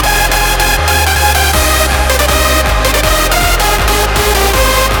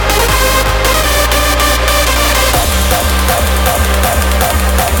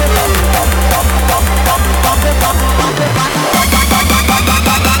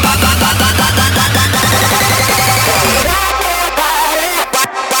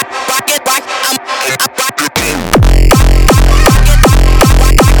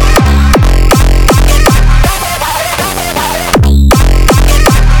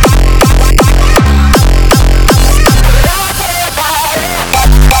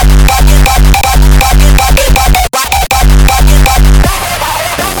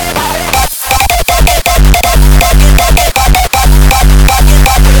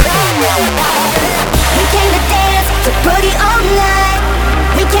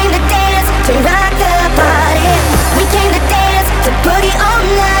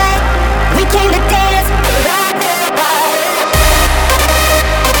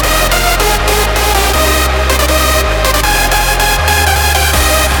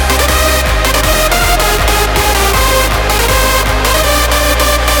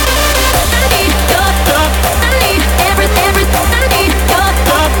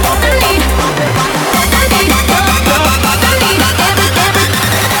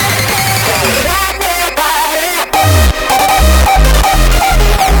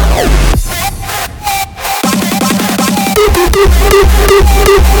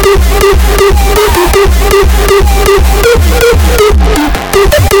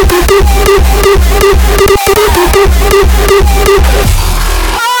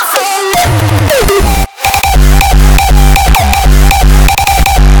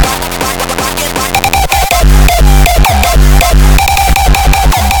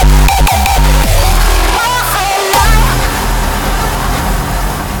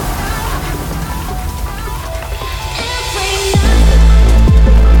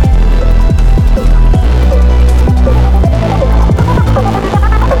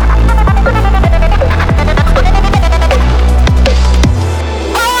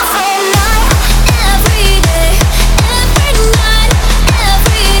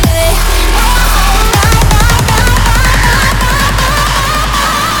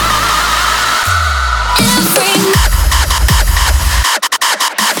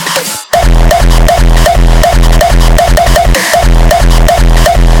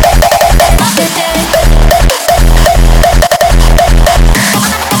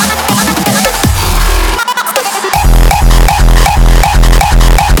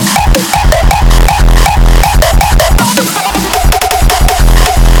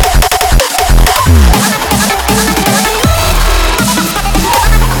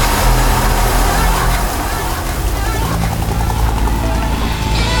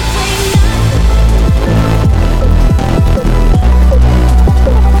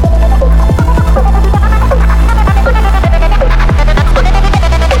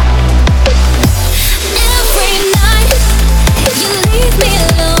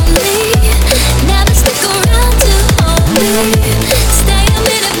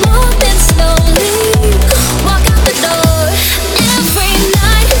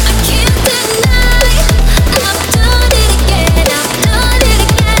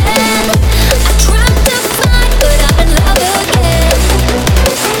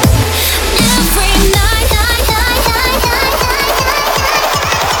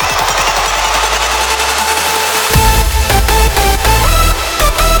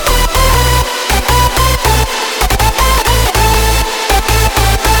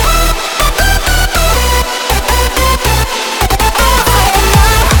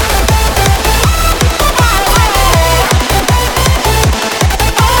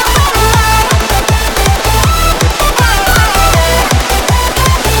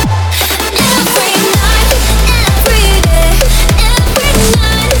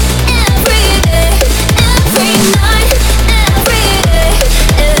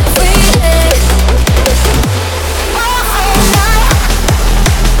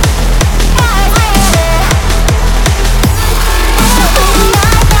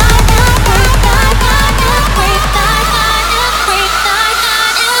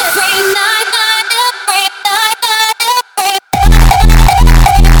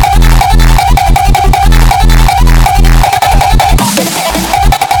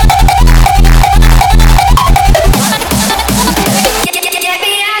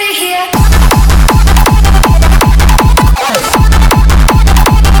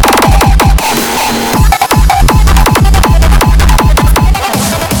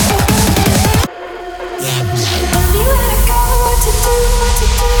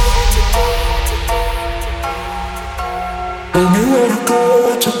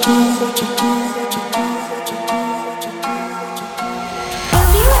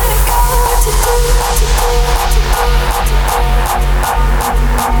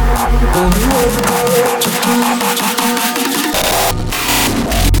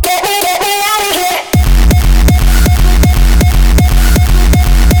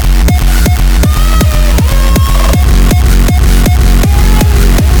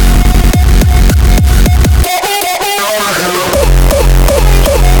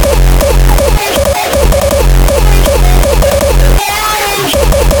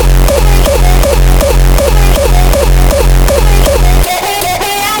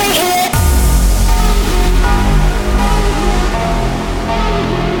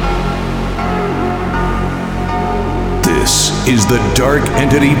 is the Dark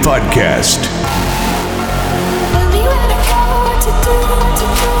Entity Podcast.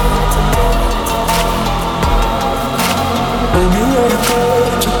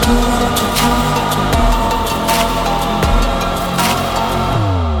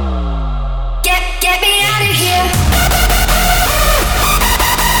 Get me out of here.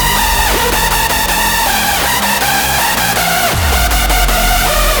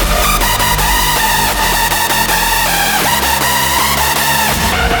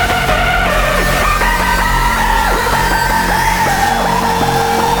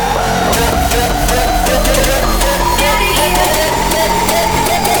 Get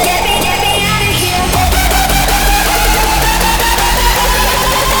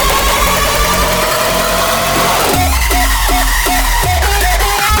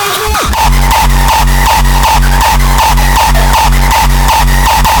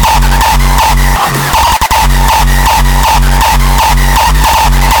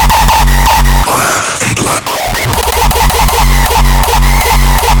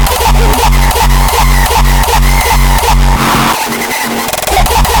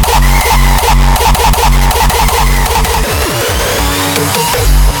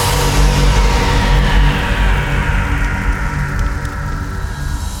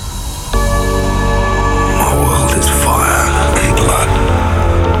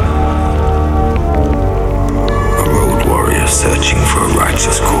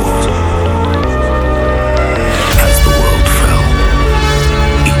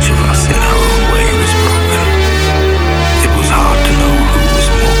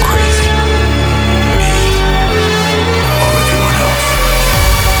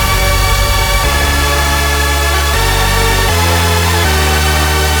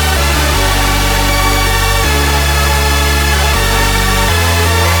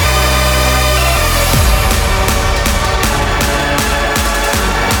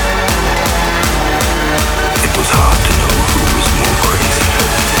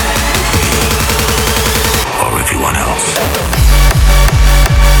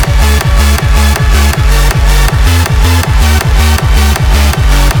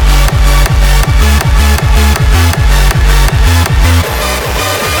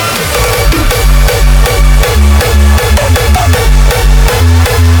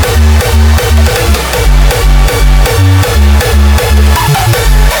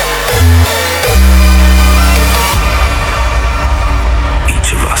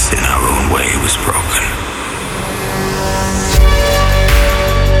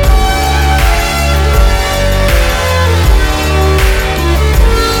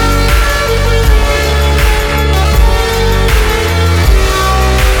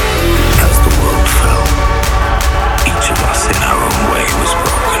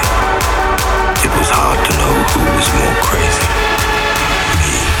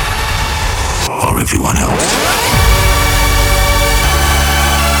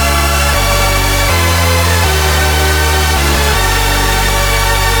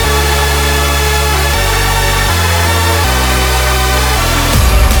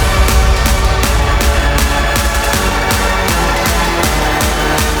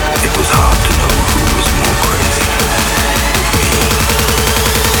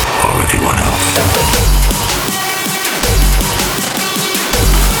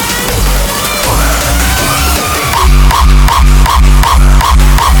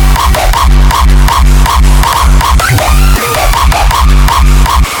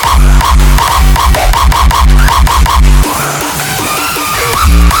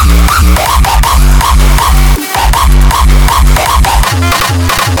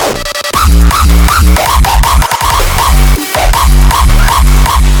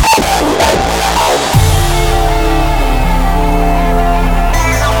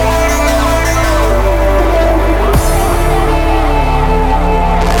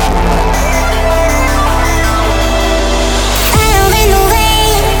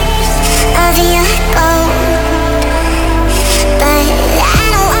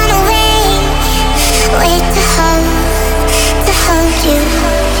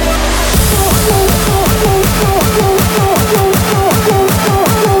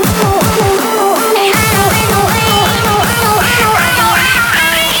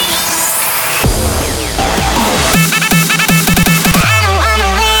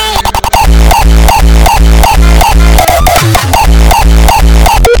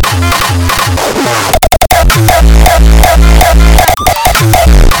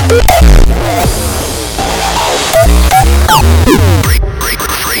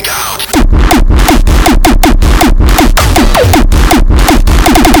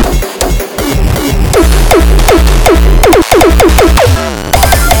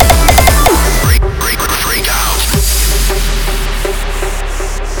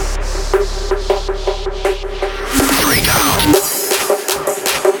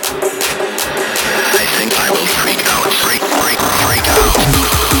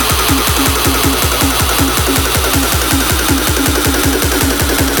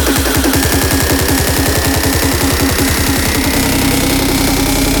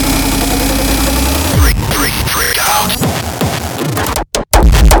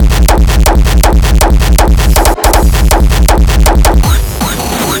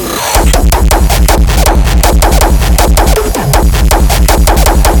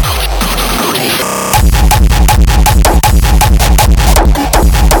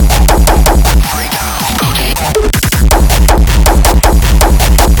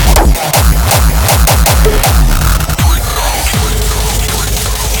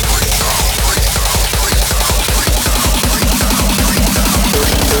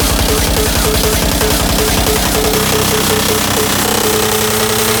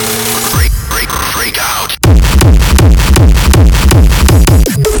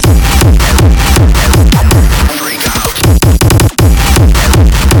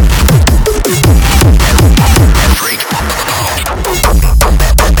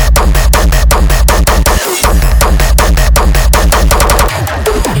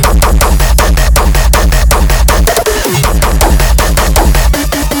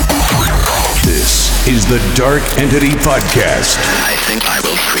the Dark Entity Podcast. I think I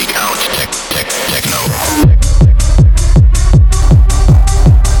will freak out. Techno.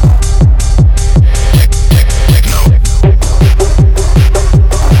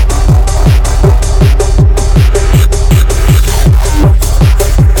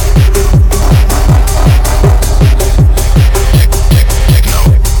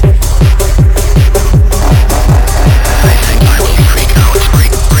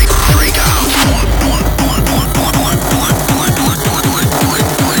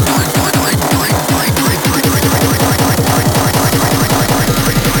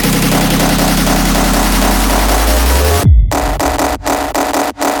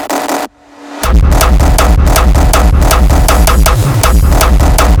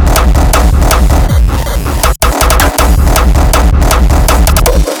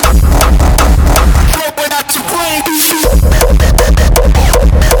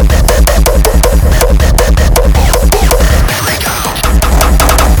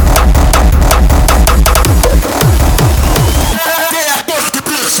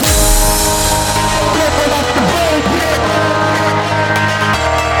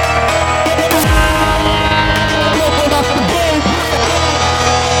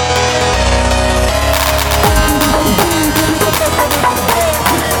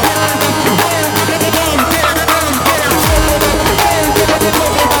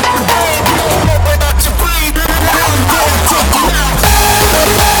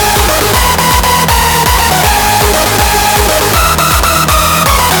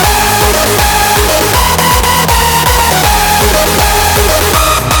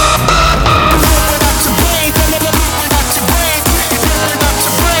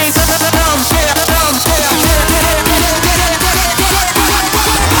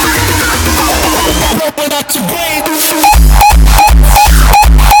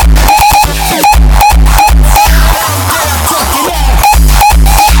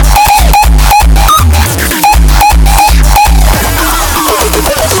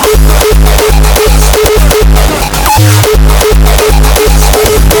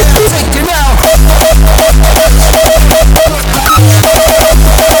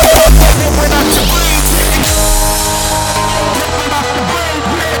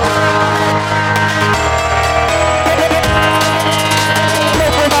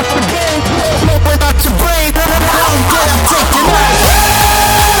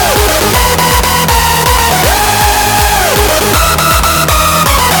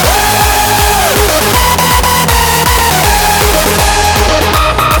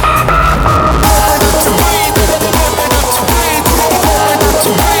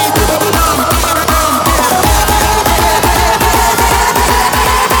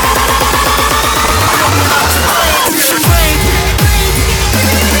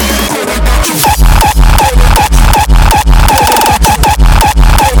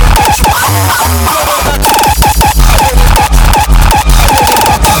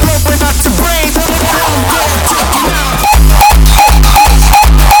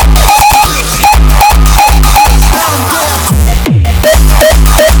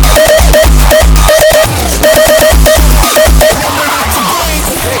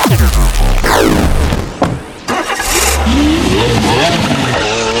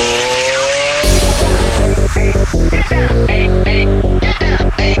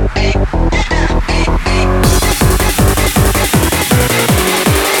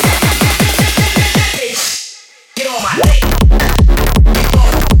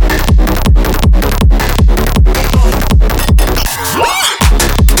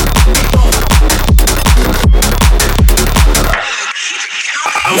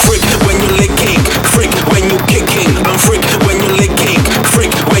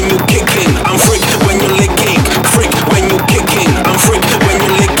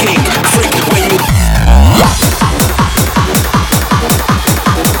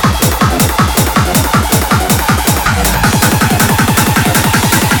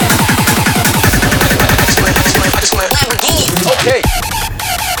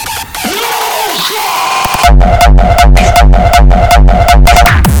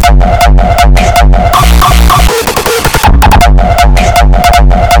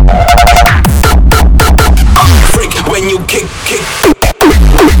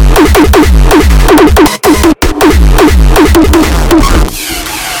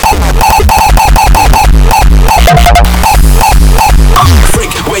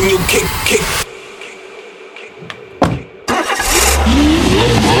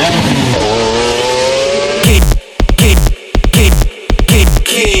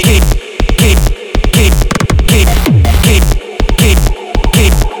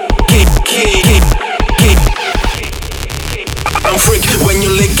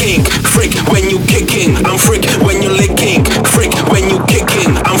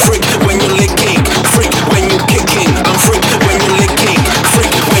 kicking. I'm freak when you're licking. Freak when you're kicking. I'm freak when you're licking.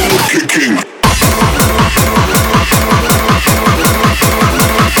 Freak when you're kicking.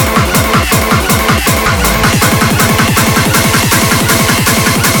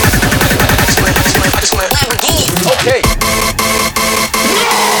 Okay.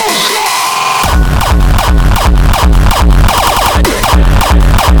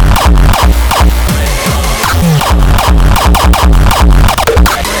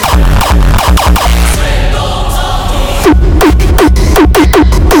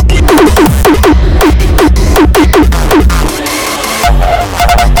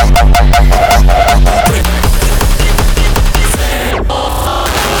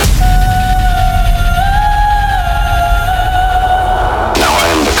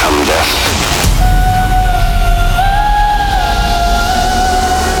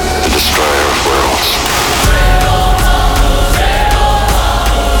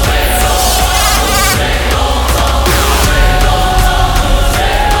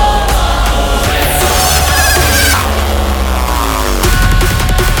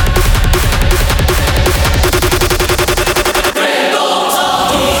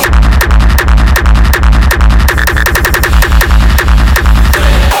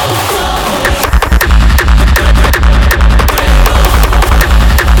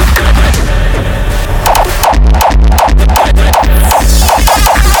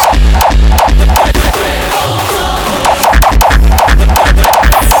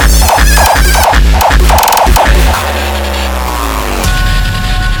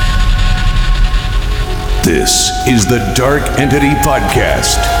 This is the Dark Entity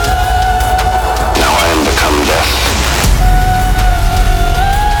Podcast. Now I am become death.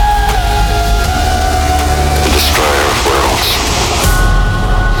 The destroyer of worlds.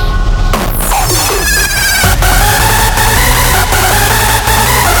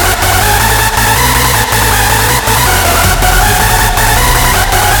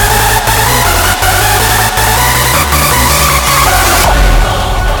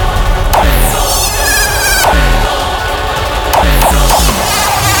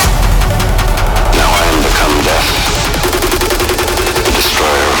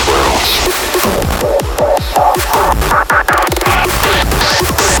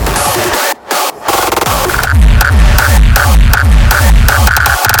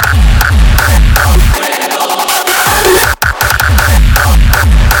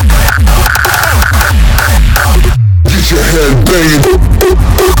 Get your head banged.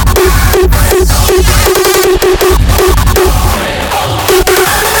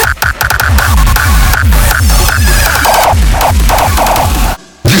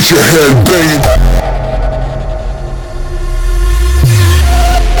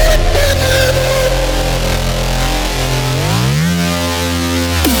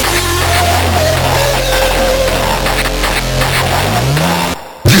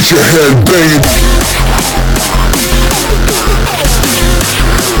 Get your head banged.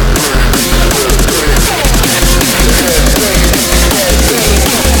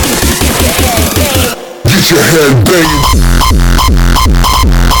 Get your head banged.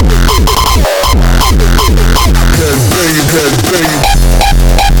 Head banged, head banged.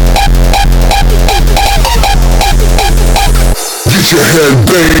 Get your head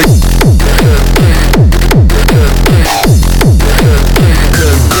banged.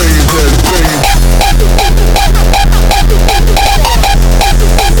 Head banged, head banged.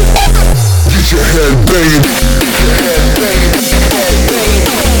 Get your head banged.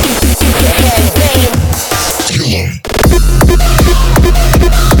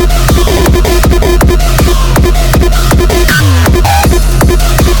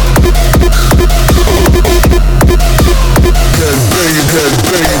 Head banged.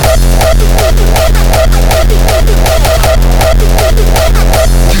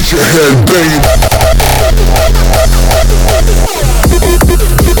 Get your head banged.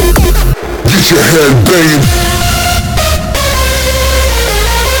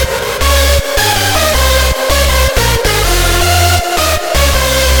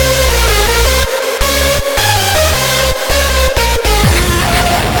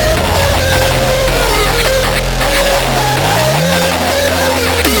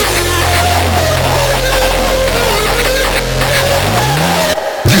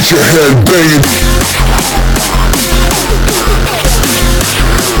 Get your head banged.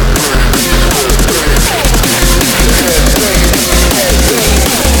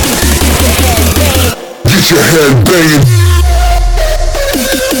 Get your head banged.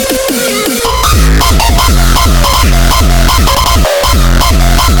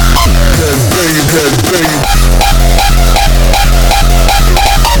 Head banged, head banged.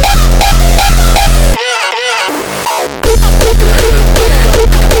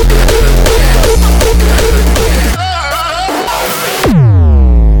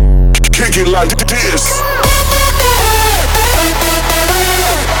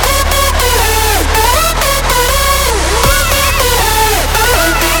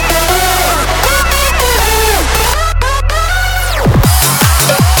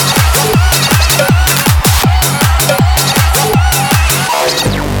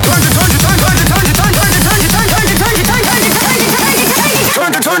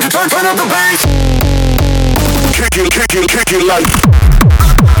 up the bass. Kick it like.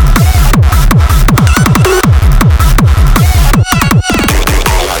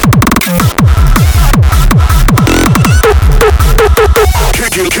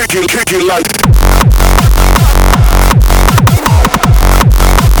 Kick it like.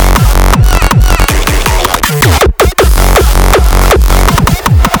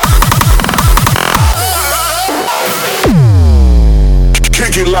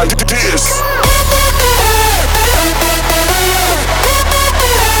 Kick it like this.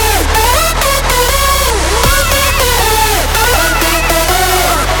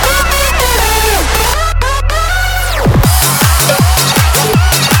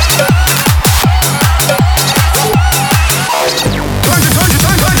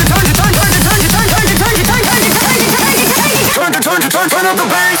 Turn up the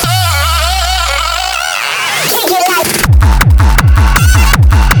bass.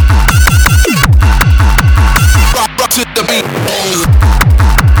 Rock to the beat.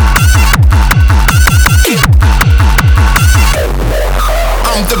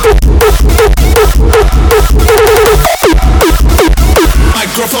 I'm the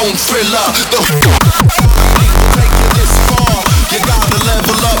microphone thriller. Take you this far. You gotta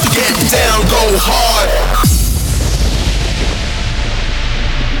level up, get down, go hard.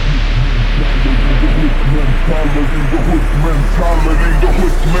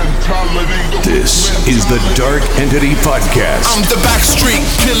 This is the Dark Entity Podcast. I'm the backstreet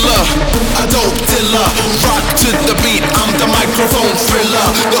killer, a dope dealer, rock to the beat, I'm the microphone thriller.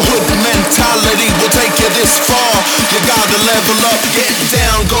 The hood mentality will take you this far. You gotta level up, get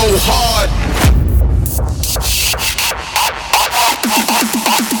down, go hard.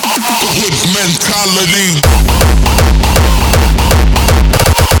 The hood mentality.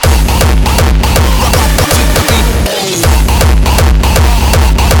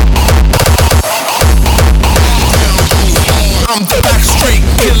 I'm the backstreet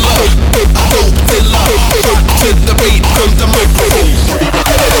killer, a dope dealer, rock to the beat, I'm the microphone.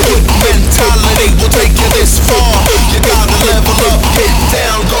 Good mentality will take you this far. You gotta level up, get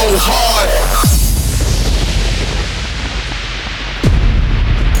down, go hard.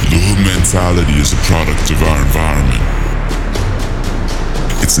 The hood mentality is a product of our environment.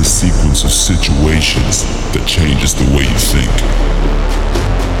 It's a sequence of situations that changes the way you think.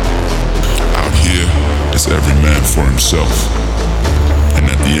 Out here, it's every man for himself. And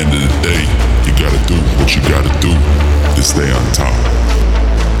at the end of the day, you gotta do what you gotta do to stay on top.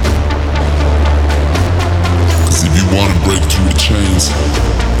 Cause if you wanna break through the chains,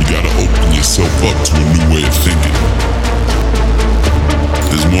 you gotta open yourself up to a new way of thinking.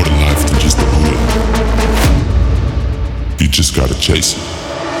 There's more to life than just the hood. You just gotta chase it.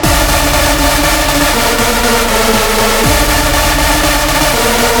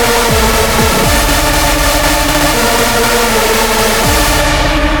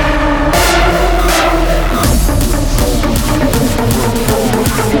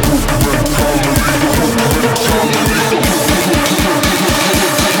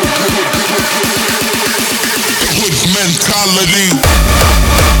 Mentality.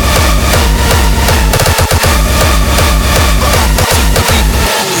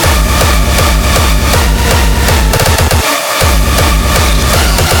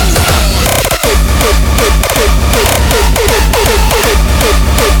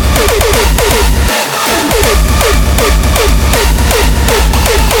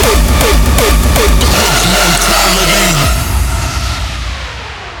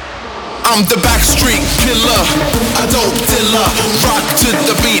 I'm the backstreet killer, a dope dealer, rock to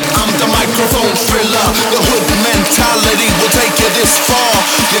the beat, I'm the microphone thriller. The hood mentality will take you this far.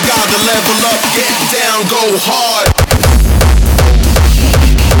 You gotta level up, get down, go hard.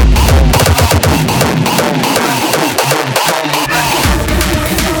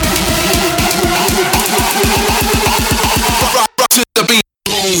 Rock to the beat.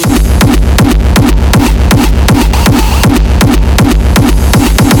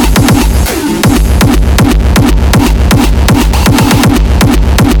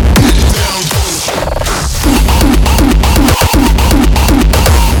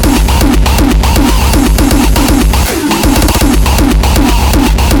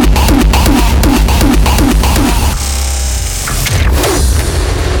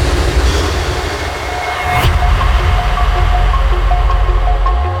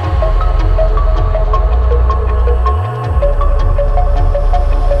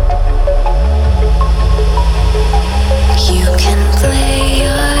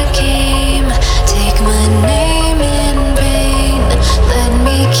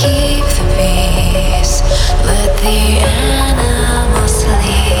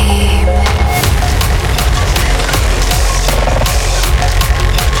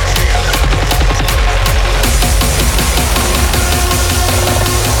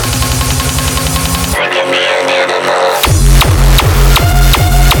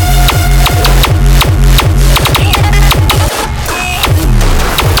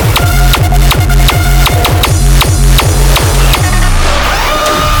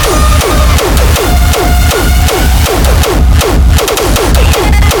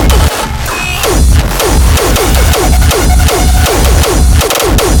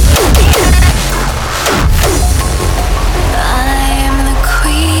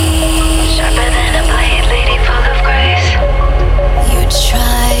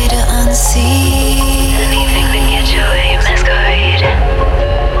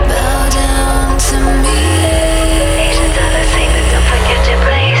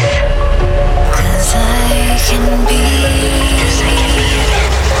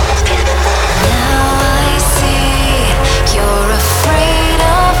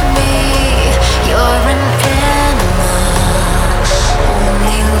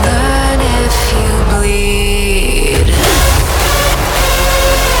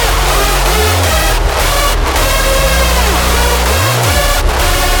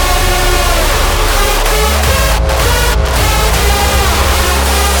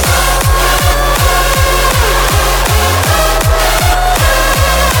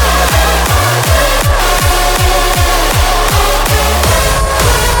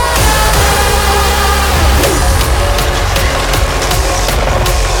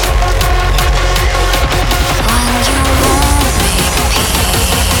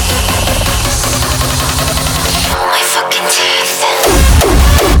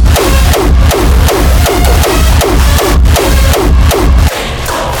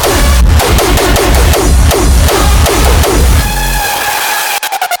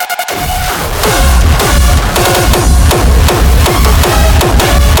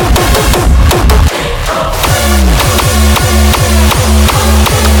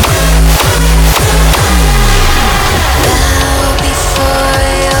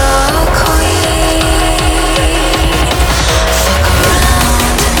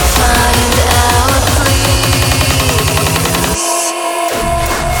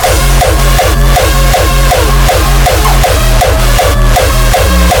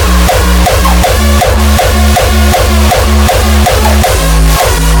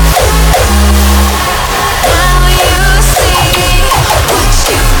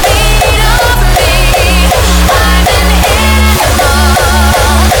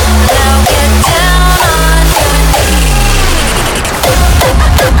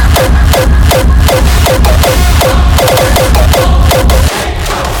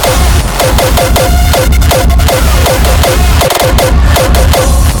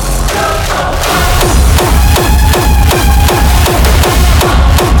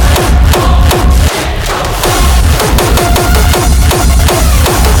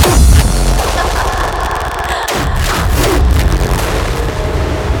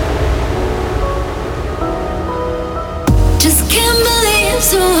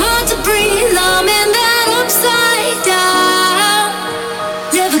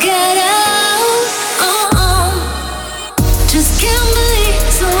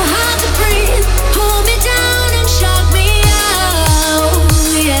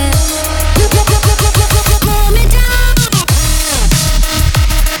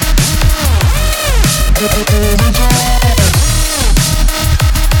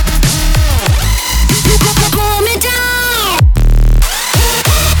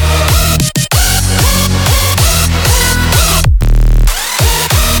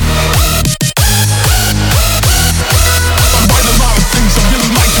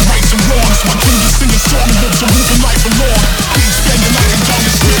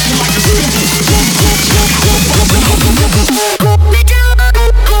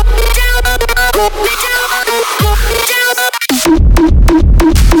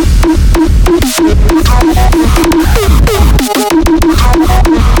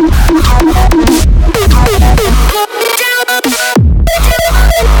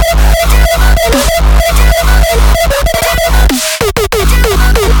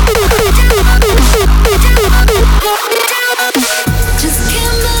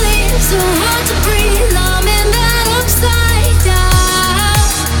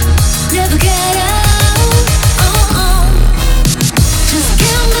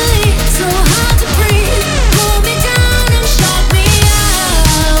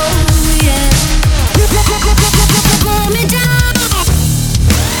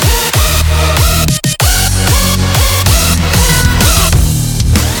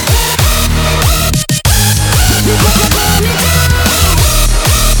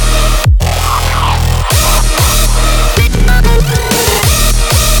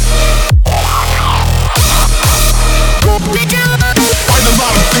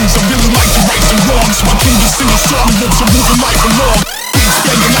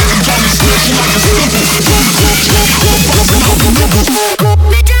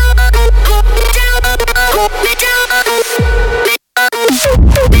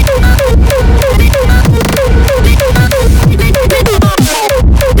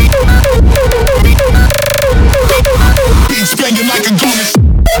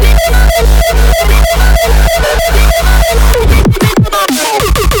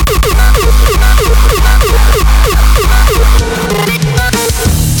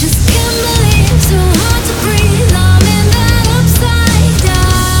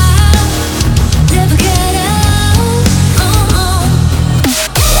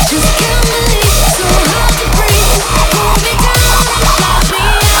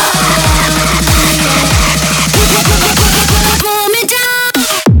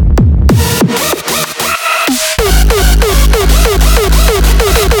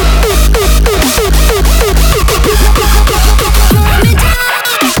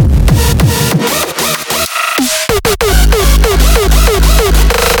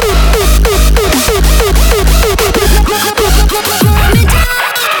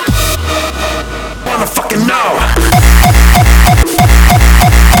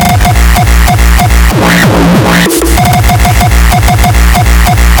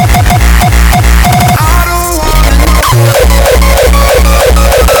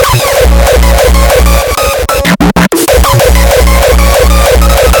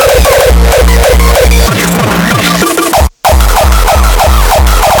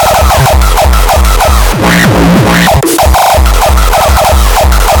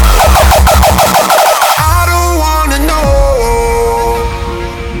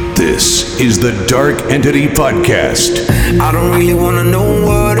 is the Dark Entity Podcast. I don't really wanna know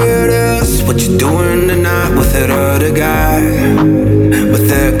what it is, what you're doing tonight with that other guy, with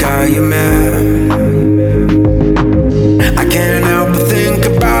that guy you met. I can't help but think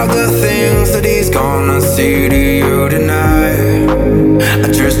about the things that he's gonna say to you tonight. I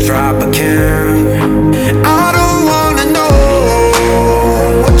just try but can't. I don't wanna know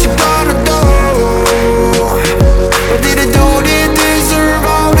what you're gonna do. What did it do? Did it deserve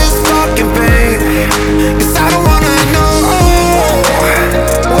all this fucking pain? 'Cause I don't wanna know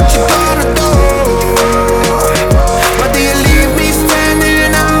what you're gonna do. Why do you leave me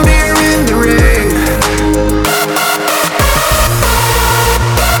standing out here in the rain?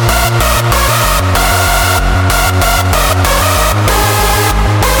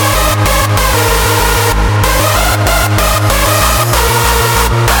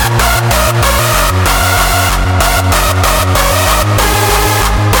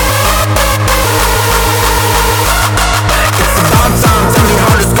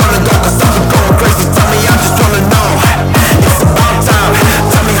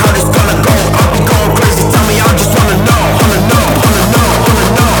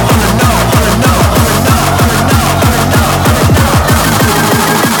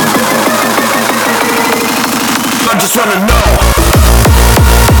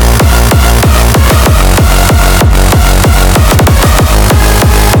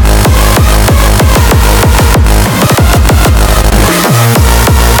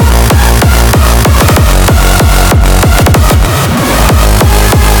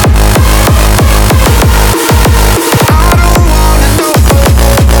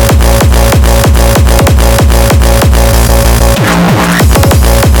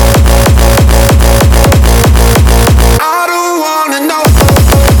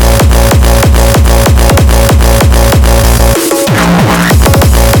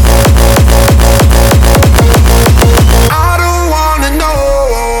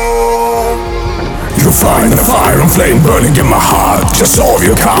 You find the fire and flame burning in my heart. Just saw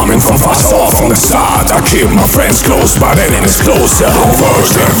you coming from far off from the start. I keep my friends close, but enemies closer.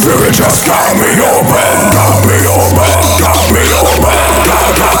 First and fury just got me open. Got me open. Got me open.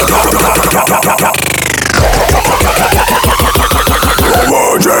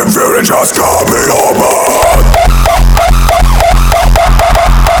 Virgin fury just got me open.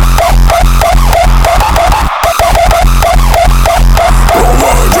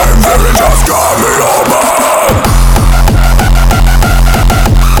 Just got me open.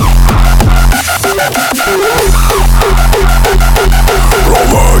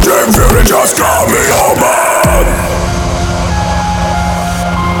 Virgin fury just got me open.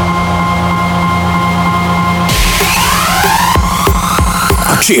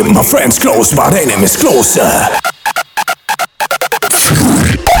 I keep my friends close, but enemies closer.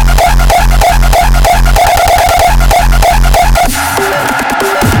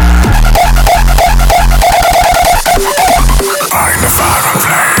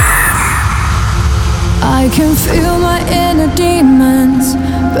 I can feel my inner demons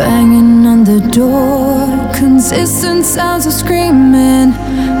banging on the door. Consistent sounds of screaming,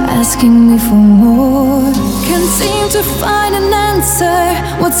 asking me for more. Can't seem to find an answer.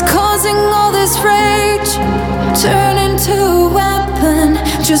 What's causing all this rage? Turn into a weapon,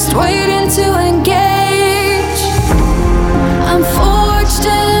 just waiting to engage. I'm forged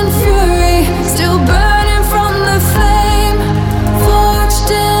in fury, still burning from the flame.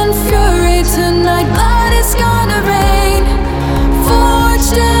 Forged in fury tonight. It's gonna rain.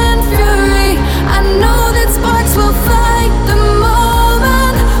 Forged in fury, I know that sparks will fight the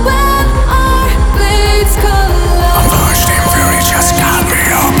moment when our blades collide. Forged in fury just got me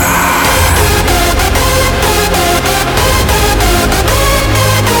open.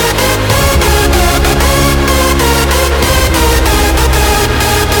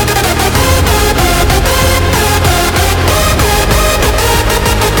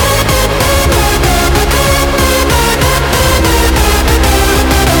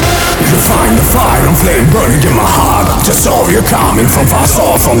 Find the fire and flame burning in my heart. Just saw you coming from far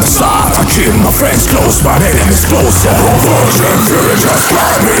off from the start. I keep my friends close, but enemies closer. Virgin fury just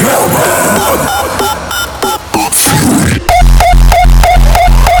got me open.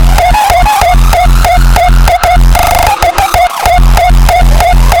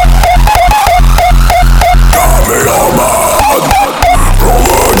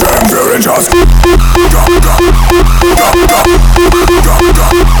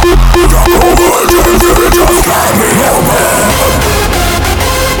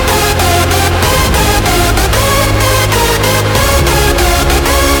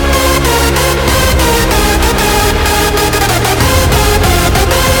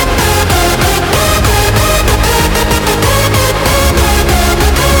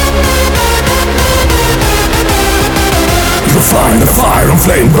 Find the fire and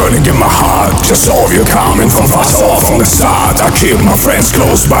flame burning in my heart. Just saw you coming from far off from the start. I keep my friends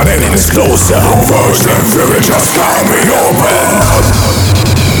close, but enemies closer. First and fury just got me open.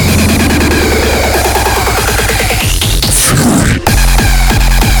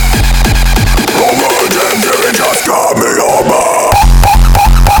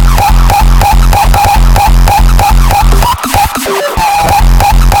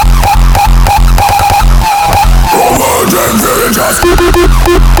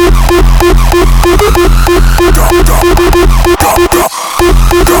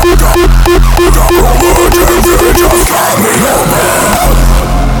 Just got me open.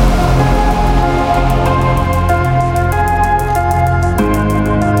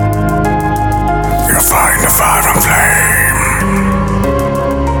 You find the fire and flame.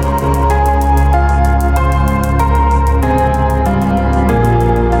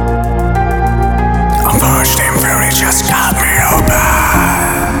 I'm pushed in fury, just got me open.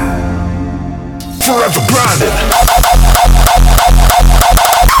 Forever grinding.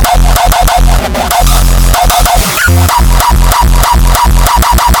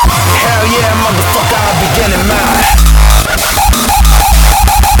 Hell yeah, motherfucker, I'll be getting mine.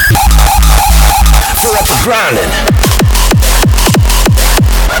 Forever grinding.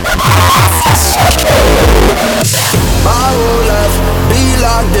 My whole life be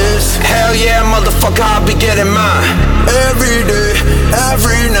like this. Hell yeah, motherfucker, I'll be getting mine. Every day,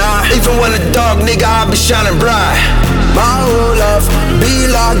 every night. Even when the dark, nigga, I'll be shining bright. My whole life be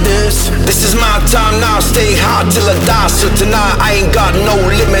like this. This is my time now, stay hard till I die. So tonight I ain't got no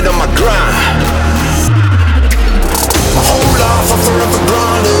limit on my grind. My whole life I'm forever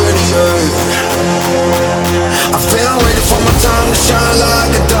grinding, yeah. I've been waiting for my time to shine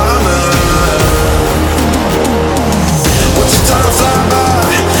like a diamond. Watch the time fly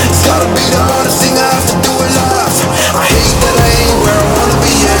by. It's gotta be the hardest thing I've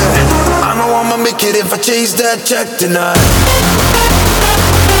chase that check tonight.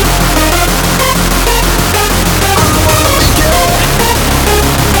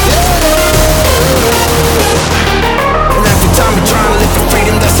 And every time we're trying to live for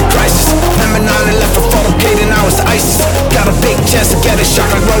freedom, that's a crisis. Remember 9/11 for fornicating, now it's ISIS. Got a big chance to get a shot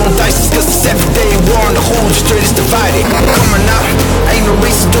like rolling dice. Cause it's everyday war and the whole street is divided. Coming out, ain't no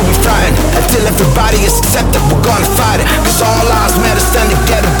reason to be frightened. Until everybody is accepted, we're gonna fight it. Cause all lives matter, stand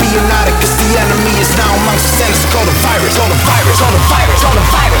together, be united. Cause the enemy is now amongst us and it's called a virus. On the virus, on the virus, on the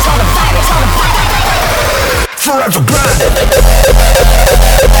virus, on the virus, on the virus. Forever grinding.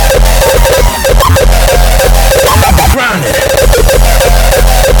 I'll be grinding.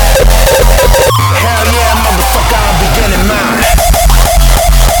 Hell yeah, motherfucker, I'll be getting mine.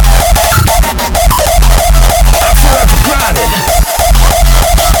 Forever grinding.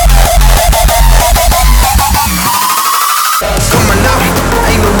 Coming out,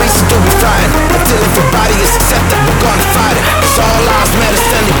 ain't no reason to be frightened. Until everybody is accepted, we're gonna fight it. Cause all lives matter,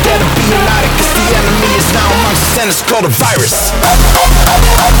 stand together, be united. Cause the enemy is now amongst us and it's called a virus.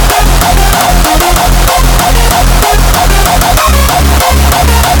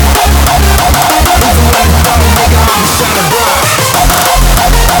 Even when it's done, nigga, I'm shining bright.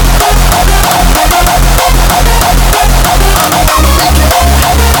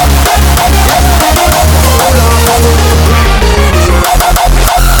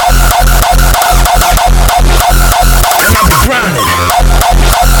 And I'll be grinding.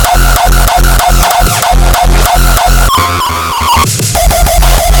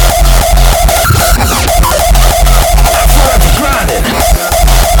 Forever grinding.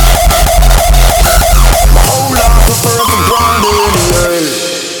 Hold on, for forever grinding.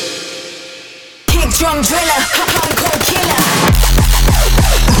 Kick drum driller, hardcore killer.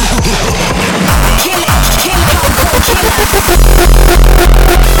 Kill it, hardcore killer.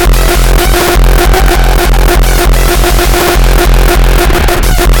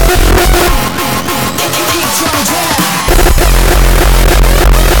 Kick drum driller.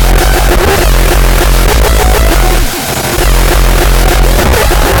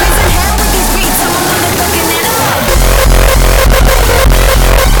 Raising hell with these beats, I'm a motherfucking animal.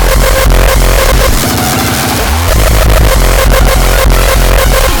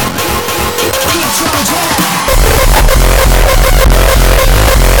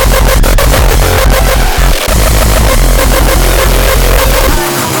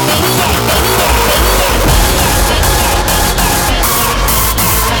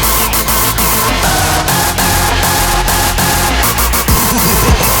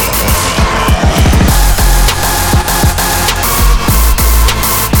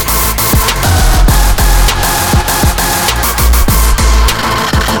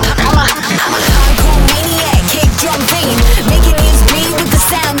 Kick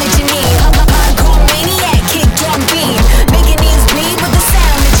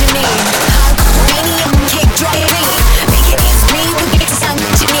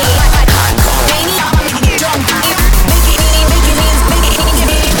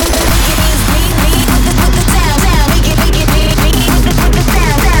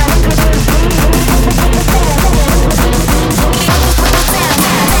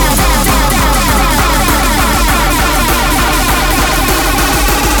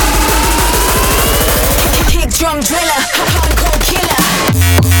drum driller. Drum driller, hardcore killer.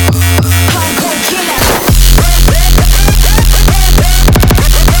 Hardcore killer.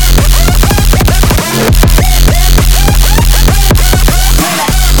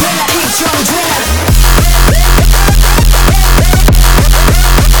 Kick drum driller.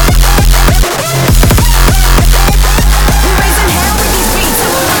 We're raising hell with these beats, I'm a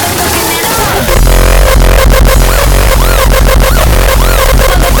motherfucking animal.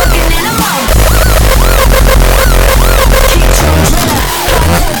 Motherfucking animal. Kick drum driller,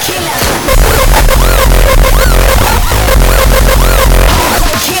 hardcore killer.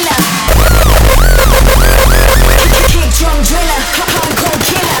 Hardcore killer. Kick drum driller, hardcore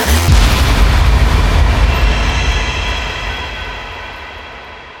killer.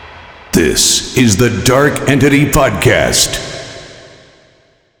 This is the Dark Entity Podcast.